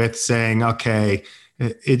UVA with, saying, okay,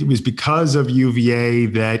 it was because of UVA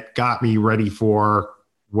that got me ready for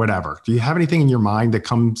whatever. Do you have anything in your mind that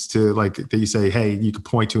comes to like that you say, hey, you could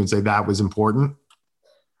point to and say that was important?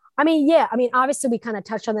 I mean, yeah. I mean, obviously we kind of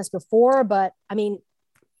touched on this before, but I mean,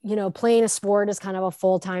 playing a sport is kind of a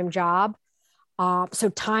full-time job. So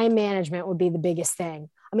time management would be the biggest thing.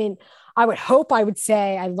 I mean, I would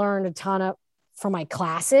say I learned a ton from my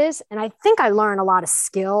classes. And I think I learned a lot of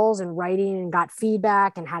skills and writing and got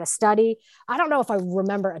feedback and how to study. I don't know if I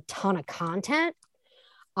remember a ton of content.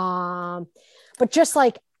 But just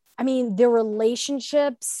like, I mean, the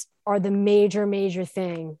relationships are the major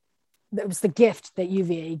thing. That was the gift that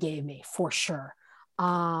UVA gave me for sure.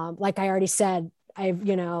 Like I already said,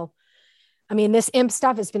 this imp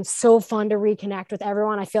stuff has been so fun to reconnect with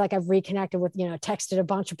everyone. I feel like I've reconnected with, texted a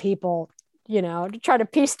bunch of people, to try to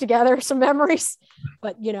piece together some memories.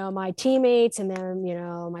 But, my teammates and then,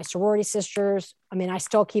 my sorority sisters, I mean, I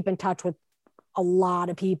still keep in touch with a lot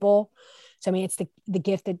of people. So, I mean, it's the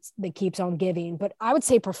gift that keeps on giving. But I would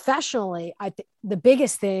say professionally, the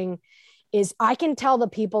biggest thing is I can tell the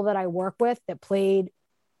people that I work with that played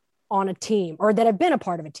on a team or that have been a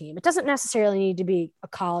part of a team. It doesn't necessarily need to be a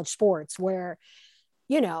college sports where,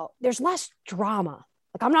 there's less drama.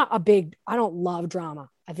 Like I don't love drama.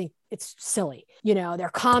 I think it's silly. They're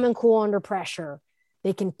calm and cool under pressure.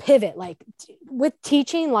 They can pivot. Like with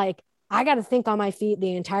teaching, like I got to think on my feet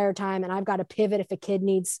the entire time and I've got to pivot if a kid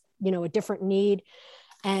needs, a different need.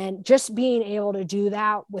 And just being able to do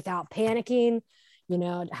that without panicking,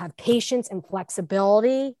 to have patience and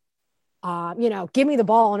flexibility, give me the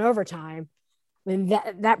ball in overtime. I mean,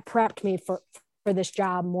 that prepped me for this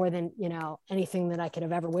job more than, anything that I could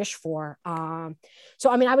have ever wished for. So,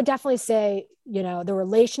 I mean, I would definitely say, the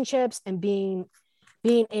relationships and being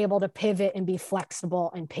able to pivot and be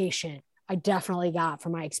flexible and patient, I definitely got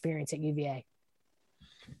from my experience at UVA.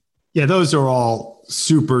 Yeah, those are all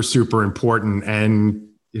super, super important. And,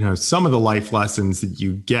 some of the life lessons that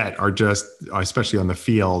you get are just, especially on the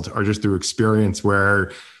field, are just through experience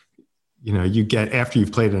where, you get after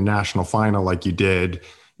you've played a national final like you did,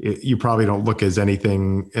 you probably don't look as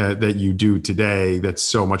anything that you do today that's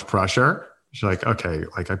so much pressure. It's like, okay,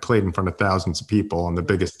 like I played in front of thousands of people on the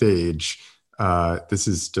biggest stage. This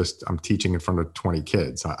is just, I'm teaching in front of 20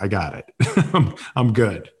 kids. I got it. I'm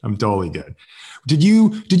good. I'm totally good. Did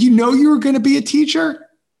you know you were going to be a teacher?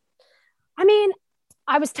 I mean,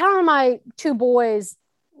 I was telling my two boys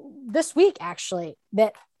this week, actually,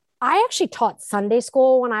 that I actually taught Sunday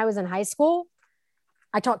school when I was in high school.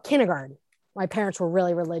 I taught kindergarten. My parents were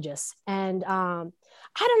really religious. And I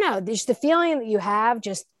don't know, there's the feeling that you have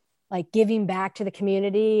just like giving back to the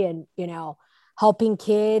community and, helping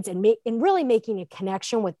kids and really making a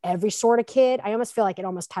connection with every sort of kid. I almost feel like it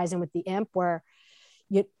almost ties in with the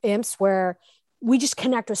imps where we just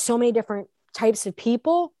connect with so many different types of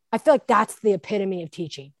people. I feel like that's the epitome of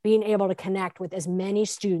teaching, being able to connect with as many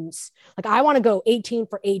students. Like I want to go 18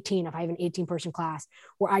 for 18 if I have an 18-person class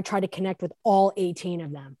where I try to connect with all 18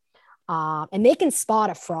 of them. And they can spot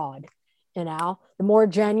a fraud, the more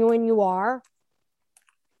genuine you are,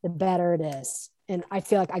 the better it is. And I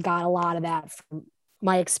feel like I got a lot of that from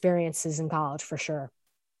my experiences in college for sure.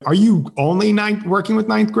 Are you only working with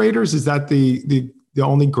ninth graders? Is that the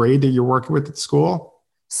only grade that you're working with at school?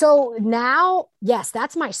 So now, yes,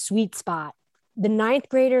 that's my sweet spot. The ninth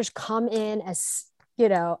graders come in as,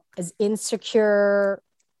 as insecure,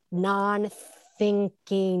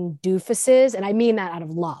 non-thinking doofuses. And I mean that out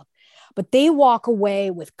of love, but they walk away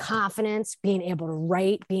with confidence, being able to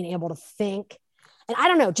write, being able to think. And I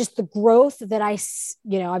don't know, just the growth that I've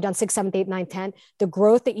done 6th, 7th, 8th, 9th, 10th, the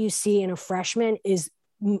growth that you see in a freshman is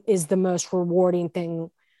the most rewarding thing,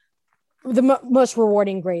 the most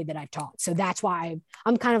rewarding grade that I've taught. So that's why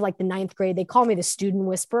I'm kind of like the ninth grade. They call me the student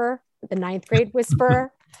whisperer, the ninth grade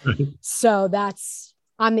whisperer. So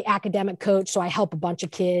I'm the academic coach. So I help a bunch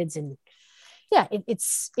of kids and yeah,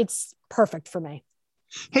 it's perfect for me.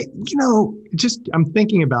 Hey, I'm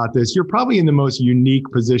thinking about this. You're probably in the most unique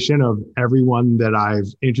position of everyone that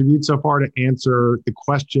I've interviewed so far to answer the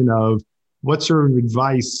question of what sort of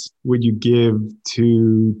advice would you give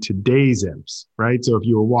to today's imps, right? So if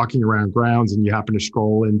you were walking around grounds and you happen to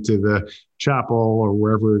stroll into the chapel or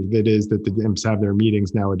wherever it is that the imps have their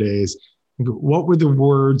meetings nowadays, what would the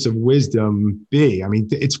words of wisdom be? I mean,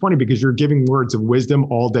 it's funny because you're giving words of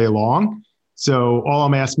wisdom all day long. So all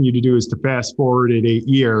I'm asking you to do is to fast forward at 8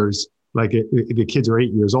 years, like the kids are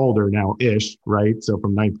 8 years older now ish, right? So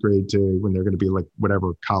from ninth grade to when they're going to be like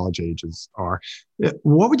whatever college ages are.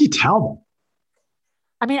 What would you tell them?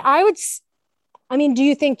 Do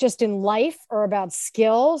you think just in life or about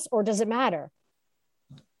skills or does it matter?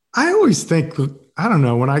 I always think, I don't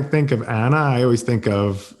know, when I think of Anna, I always think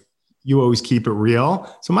of you always keep it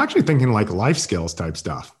real. So I'm actually thinking like life skills type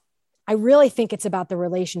stuff. I really think it's about the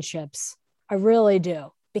relationships. I really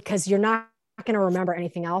do, because you're not going to remember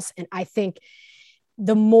anything else. And I think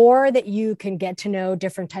the more that you can get to know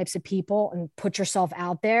different types of people and put yourself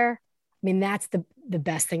out there, I mean, that's the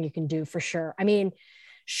best thing you can do for sure. I mean,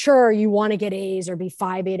 sure, you want to get A's or be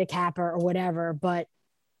Phi Beta Kappa or whatever, but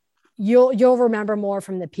you'll remember more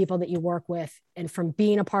from the people that you work with and from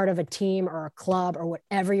being a part of a team or a club or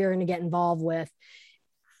whatever you're going to get involved with,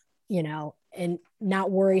 you know, and not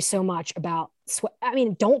worry so much about sweat. I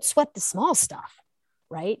mean, don't sweat the small stuff,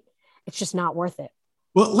 right? It's just not worth it.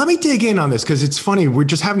 Well, let me dig in on this because it's funny. We're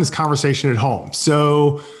just having this conversation at home.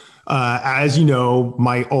 So, as you know,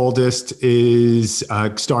 my oldest is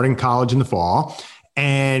starting college in the fall.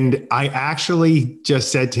 And I actually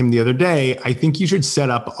just said to him the other day, I think you should set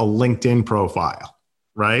up a LinkedIn profile,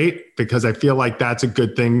 right? Because I feel like that's a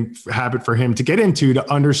good habit for him to get into, to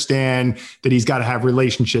understand that he's got to have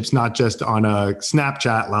relationships, not just on a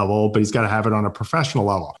Snapchat level, but he's got to have it on a professional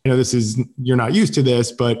level. You know, you're not used to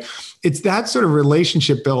this, but it's that sort of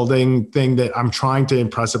relationship building thing that I'm trying to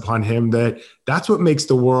impress upon him, that's what makes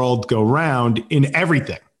the world go round in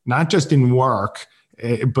everything, not just in work,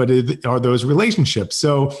 but are those relationships.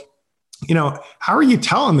 So, you know, how are you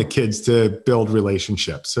telling the kids to build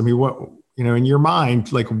relationships? I mean, what, you know, in your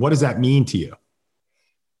mind, like, what does that mean to you?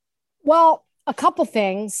 Well, a couple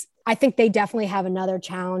things. I think they definitely have another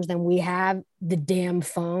challenge than we have, the damn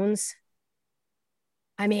phones.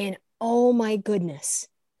 I mean, oh my goodness.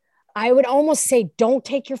 I would almost say, don't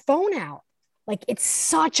take your phone out. Like, it's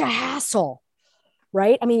such a hassle,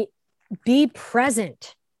 right? I mean, be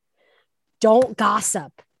present. Don't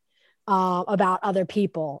gossip about other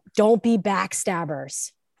people. Don't be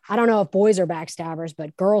backstabbers. I don't know if boys are backstabbers,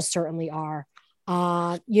 but girls certainly are.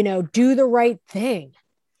 You know, do the right thing,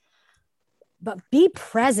 but be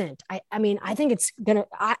present. I mean, I think it's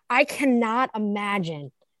I cannot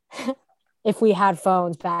imagine if we had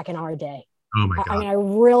phones back in our day. Oh my God. I mean, I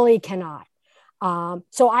really cannot.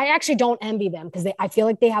 So I actually don't envy them because I feel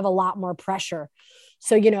like they have a lot more pressure.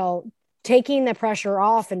 So, you know, taking the pressure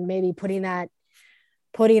off and maybe putting that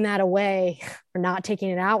away or not taking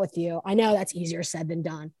it out with you. I know that's easier said than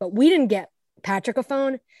done, but we didn't get Patrick a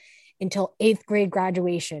phone until 8th grade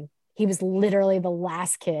graduation. He was literally the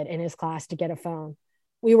last kid in his class to get a phone.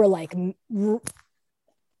 We were like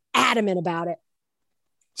adamant about it.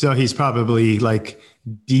 So he's probably like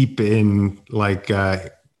deep in like,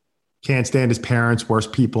 can't stand his parents,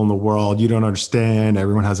 worst people in the world. You don't understand.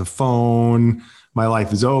 Everyone has a phone. My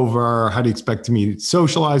life is over. How do you expect me to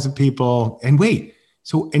socialize with people? And wait,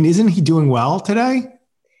 and isn't he doing well today?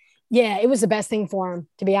 Yeah, it was the best thing for him,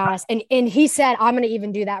 to be honest. And he said, I'm going to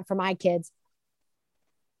even do that for my kids.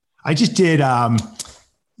 I just did.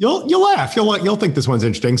 You'll laugh. You'll think this one's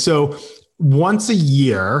interesting. So once a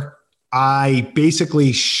year, I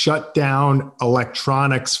basically shut down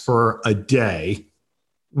electronics for a day,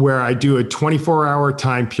 where I do a 24-hour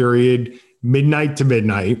time period, midnight to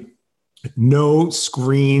midnight. No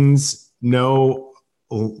screens, no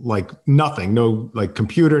like nothing, no like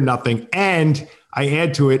computer, nothing. And I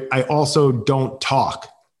add to it, I also don't talk.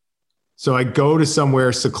 So I go to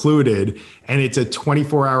somewhere secluded and it's a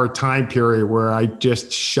 24-hour time period where I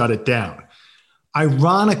just shut it down.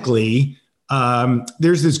 Ironically,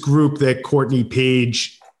 there's this group that Courtney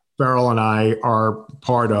Page Farrell and I are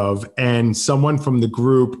part of, and someone from the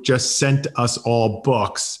group just sent us all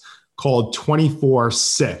books called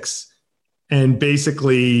 24/6. And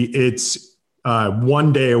basically it's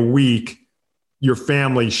 1 day a week, your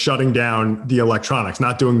family shutting down the electronics,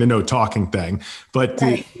 not doing the no talking thing, but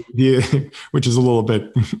Right. which is a little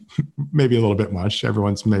bit, maybe a little bit much.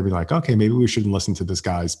 Everyone's maybe like, okay, maybe we shouldn't listen to this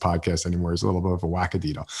guy's podcast anymore. It's a little bit of a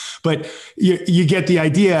wackadoodle, but you get the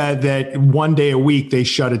idea that 1 day a week they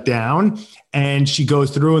shut it down. And she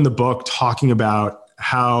goes through in the book talking about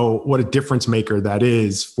what a difference maker that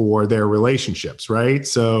is for their relationships, right?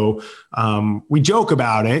 So we joke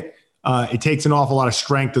about it. It takes an awful lot of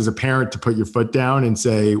strength as a parent to put your foot down and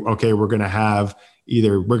say, okay, we're going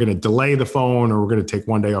to delay the phone or we're going to take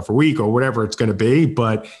 1 day off a week or whatever it's going to be.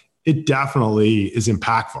 But it definitely is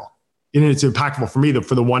impactful. And it's impactful for me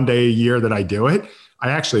for the 1 day a year that I do it. I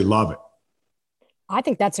actually love it. I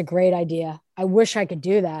think that's a great idea. I wish I could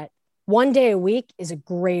do that. 1 day a week is a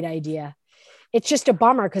great idea. It's just a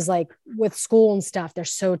bummer because like with school and stuff, they're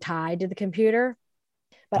so tied to the computer.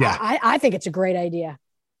 But yeah. I think it's a great idea.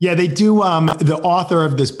 Yeah, they do. The author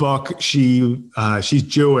of this book, she's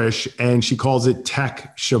Jewish, and she calls it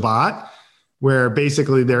Tech Shabbat, where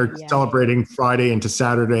basically they're celebrating Friday into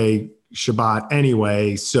Saturday Shabbat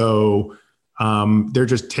anyway. So they're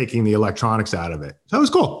just taking the electronics out of it. So it was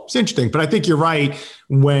cool. It's interesting. But I think you're right.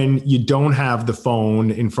 When you don't have the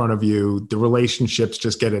phone in front of you, the relationships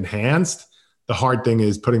just get enhanced. The hard thing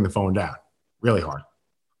is putting the phone down. Really hard.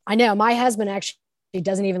 I know. My husband actually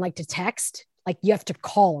doesn't even like to text. Like you have to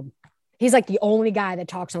call him. He's like the only guy that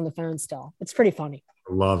talks on the phone still. It's pretty funny.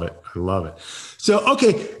 I love it. I love it. So,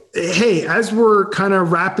 okay. Hey, as we're kind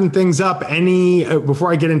of wrapping things up,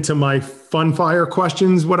 before I get into my fun fire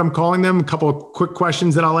questions, what I'm calling them, a couple of quick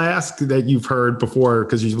questions that I'll ask that you've heard before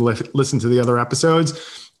because you've listened to the other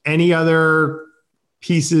episodes. Any other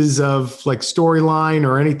pieces of like storyline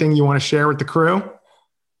or anything you want to share with the crew?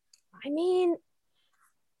 I mean,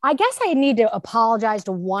 I guess I need to apologize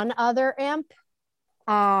to one other imp,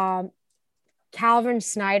 Calvin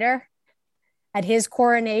Snyder. At his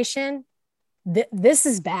coronation, this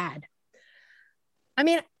is bad. I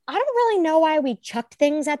mean, I don't really know why we chucked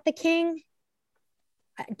things at the king.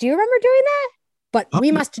 Do you remember doing that? But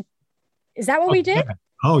we must. Is that what we did? Yeah.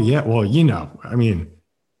 Oh, yeah. Well, I mean,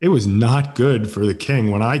 it was not good for the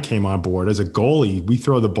king when I came on board. As a goalie, we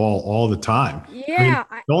throw the ball all the time. Yeah.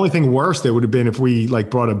 I mean, the only thing worse that would have been if we like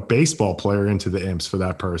brought a baseball player into the imps for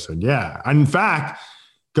that person. Yeah. In fact,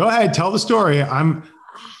 go ahead, tell the story.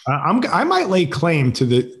 I might lay claim to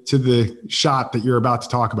the shot that you're about to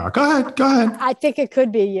talk about. Go ahead. I think it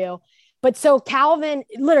could be you. But so Calvin,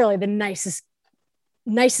 literally the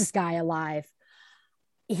nicest guy alive.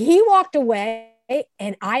 He walked away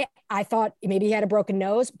and I thought maybe he had a broken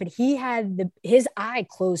nose, but he had his eye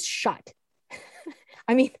closed shut.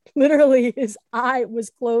 I mean, literally his eye was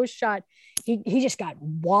closed shut. He just got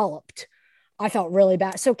walloped. I felt really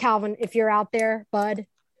bad. So Calvin, if you're out there, bud,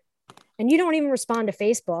 and you don't even respond to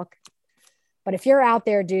Facebook, but if you're out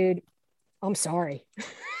there, dude, I'm sorry.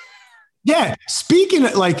 Yeah. Speaking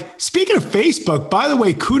of Facebook, by the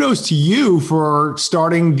way, kudos to you for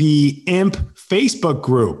starting the imp Facebook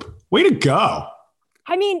group. Way to go.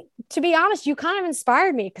 I mean, to be honest, you kind of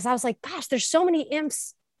inspired me because I was like, gosh, there's so many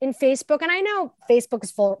imps in Facebook. And I know Facebook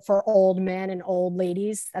is for old men and old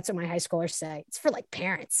ladies. That's what my high schoolers say. It's for like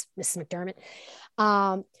parents, Mrs.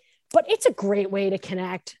 McDermott. But it's a great way to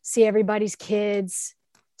connect, see everybody's kids.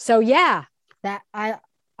 So yeah, that I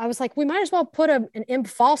was like, we might as well put an imp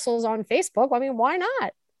fossils on Facebook. I mean, why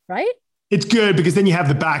not? Right? It's good because then you have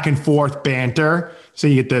the back and forth banter. So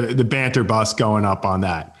you get the banter bus going up on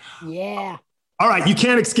that. Yeah. All right. You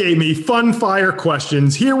can't escape me. Fun fire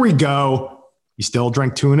questions. Here we go. You still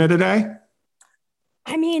drink tuna today?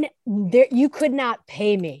 I mean, you could not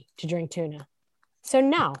pay me to drink tuna. So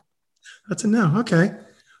no. That's a no. Okay.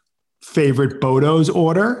 Favorite Bodo's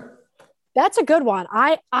order? That's a good one.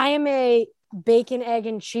 I am a bacon, egg,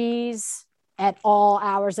 and cheese at all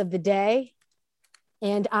hours of the day.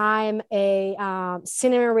 And I'm a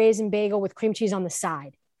cinnamon raisin bagel with cream cheese on the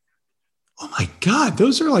side. Oh my God.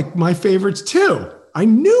 Those are like my favorites too. I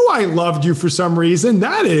knew I loved you for some reason.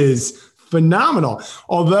 That is phenomenal.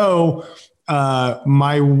 Although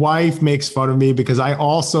my wife makes fun of me because I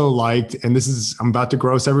also liked, and I'm about to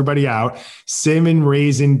gross everybody out, cinnamon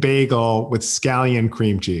raisin bagel with scallion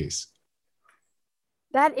cream cheese.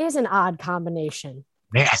 That is an odd combination.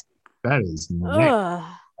 Nasty. That is nasty.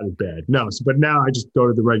 That is bad. No, but now I just go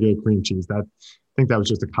to the regular cream cheese. I think that was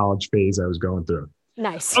just a college phase I was going through.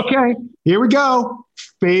 Nice. Okay, here we go.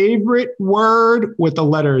 Favorite word with the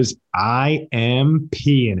letters IMP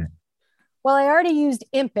in it. Well, I already used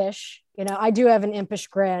impish. I do have an impish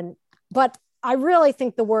grin, but I really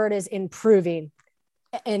think the word is improving.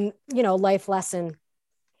 And, life lesson,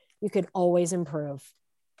 you could always improve.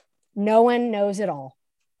 No one knows it all.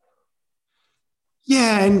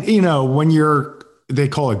 Yeah. And, they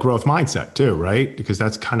call it growth mindset too, right? Because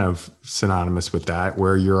that's kind of synonymous with that,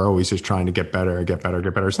 where you're always just trying to get better and get better,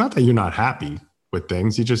 get better. It's not that you're not happy with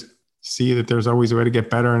things. You just see that there's always a way to get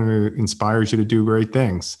better and it inspires you to do great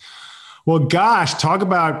things. Well, gosh, talk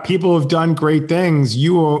about people who've done great things.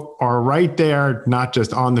 You are right there, not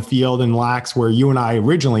just on the field in Lax, where you and I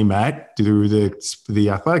originally met through the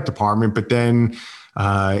athletic department, but then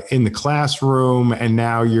in the classroom, and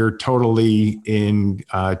now you're totally in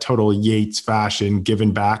total Yates fashion,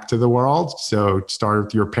 giving back to the world. So started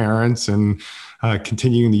with your parents and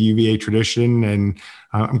continuing the UVA tradition. And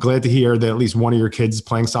I'm glad to hear that at least one of your kids is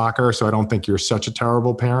playing soccer. So I don't think you're such a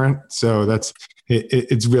terrible parent. So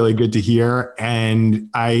it's really good to hear. And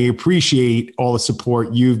I appreciate all the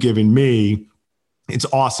support you've given me. It's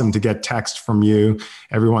awesome to get text from you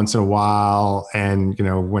every once in a while. And,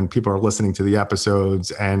 when people are listening to the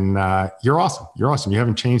episodes, and you're awesome. You're awesome. You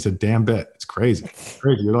haven't changed a damn bit. It's crazy.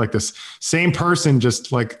 You're like this same person,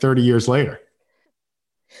 just like 30 years later.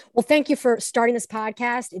 Well, thank you for starting this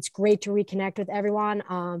podcast. It's great to reconnect with everyone.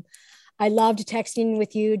 I loved texting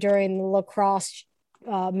with you during the lacrosse,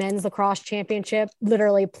 men's lacrosse championship,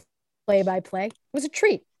 literally play by play. It was a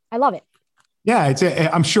treat. I love it. Yeah,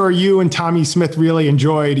 I'm sure you and Tommy Smith really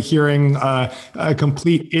enjoyed hearing a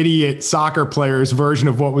complete idiot soccer player's version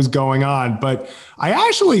of what was going on. But I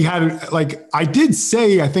actually I did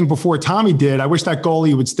say, I think before Tommy did, I wish that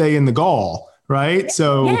goalie would stay in the goal, right?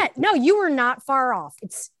 Yeah, no, you were not far off.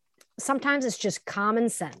 Sometimes it's just common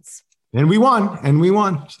sense. And we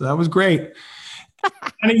won. So that was great.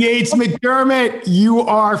 Anna Yates McDermott, you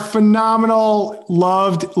are phenomenal.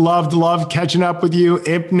 Loved catching up with you.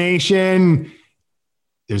 Imp Nation,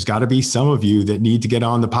 there's got to be some of you that need to get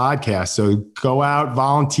on the podcast. So go out,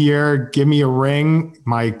 volunteer, give me a ring.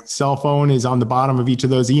 My cell phone is on the bottom of each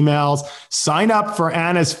of those emails. Sign up for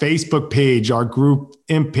Anna's Facebook page, our group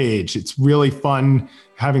Imp page. It's really fun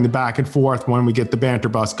having the back and forth when we get the banter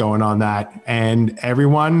bus going on that. And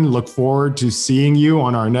everyone, look forward to seeing you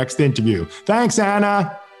on our next interview. Thanks,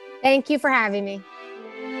 Anna. Thank you for having me.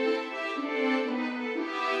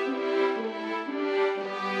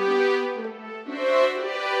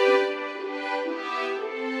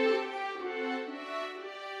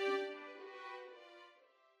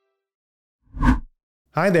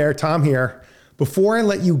 Hi there, Tom here. Before I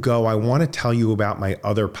let you go, I want to tell you about my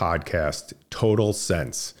other podcast, Total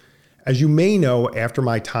Sense. As you may know, after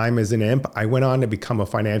my time as an imp, I went on to become a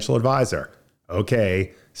financial advisor.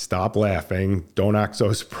 Okay, stop laughing. Don't act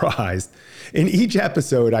so surprised. In each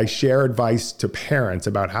episode, I share advice to parents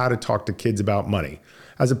about how to talk to kids about money.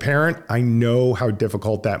 As a parent, I know how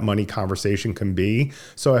difficult that money conversation can be,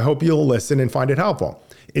 so I hope you'll listen and find it helpful.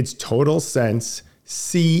 It's Total Sense,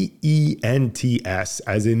 CENTS,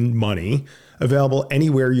 as in money, available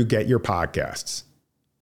anywhere you get your podcasts.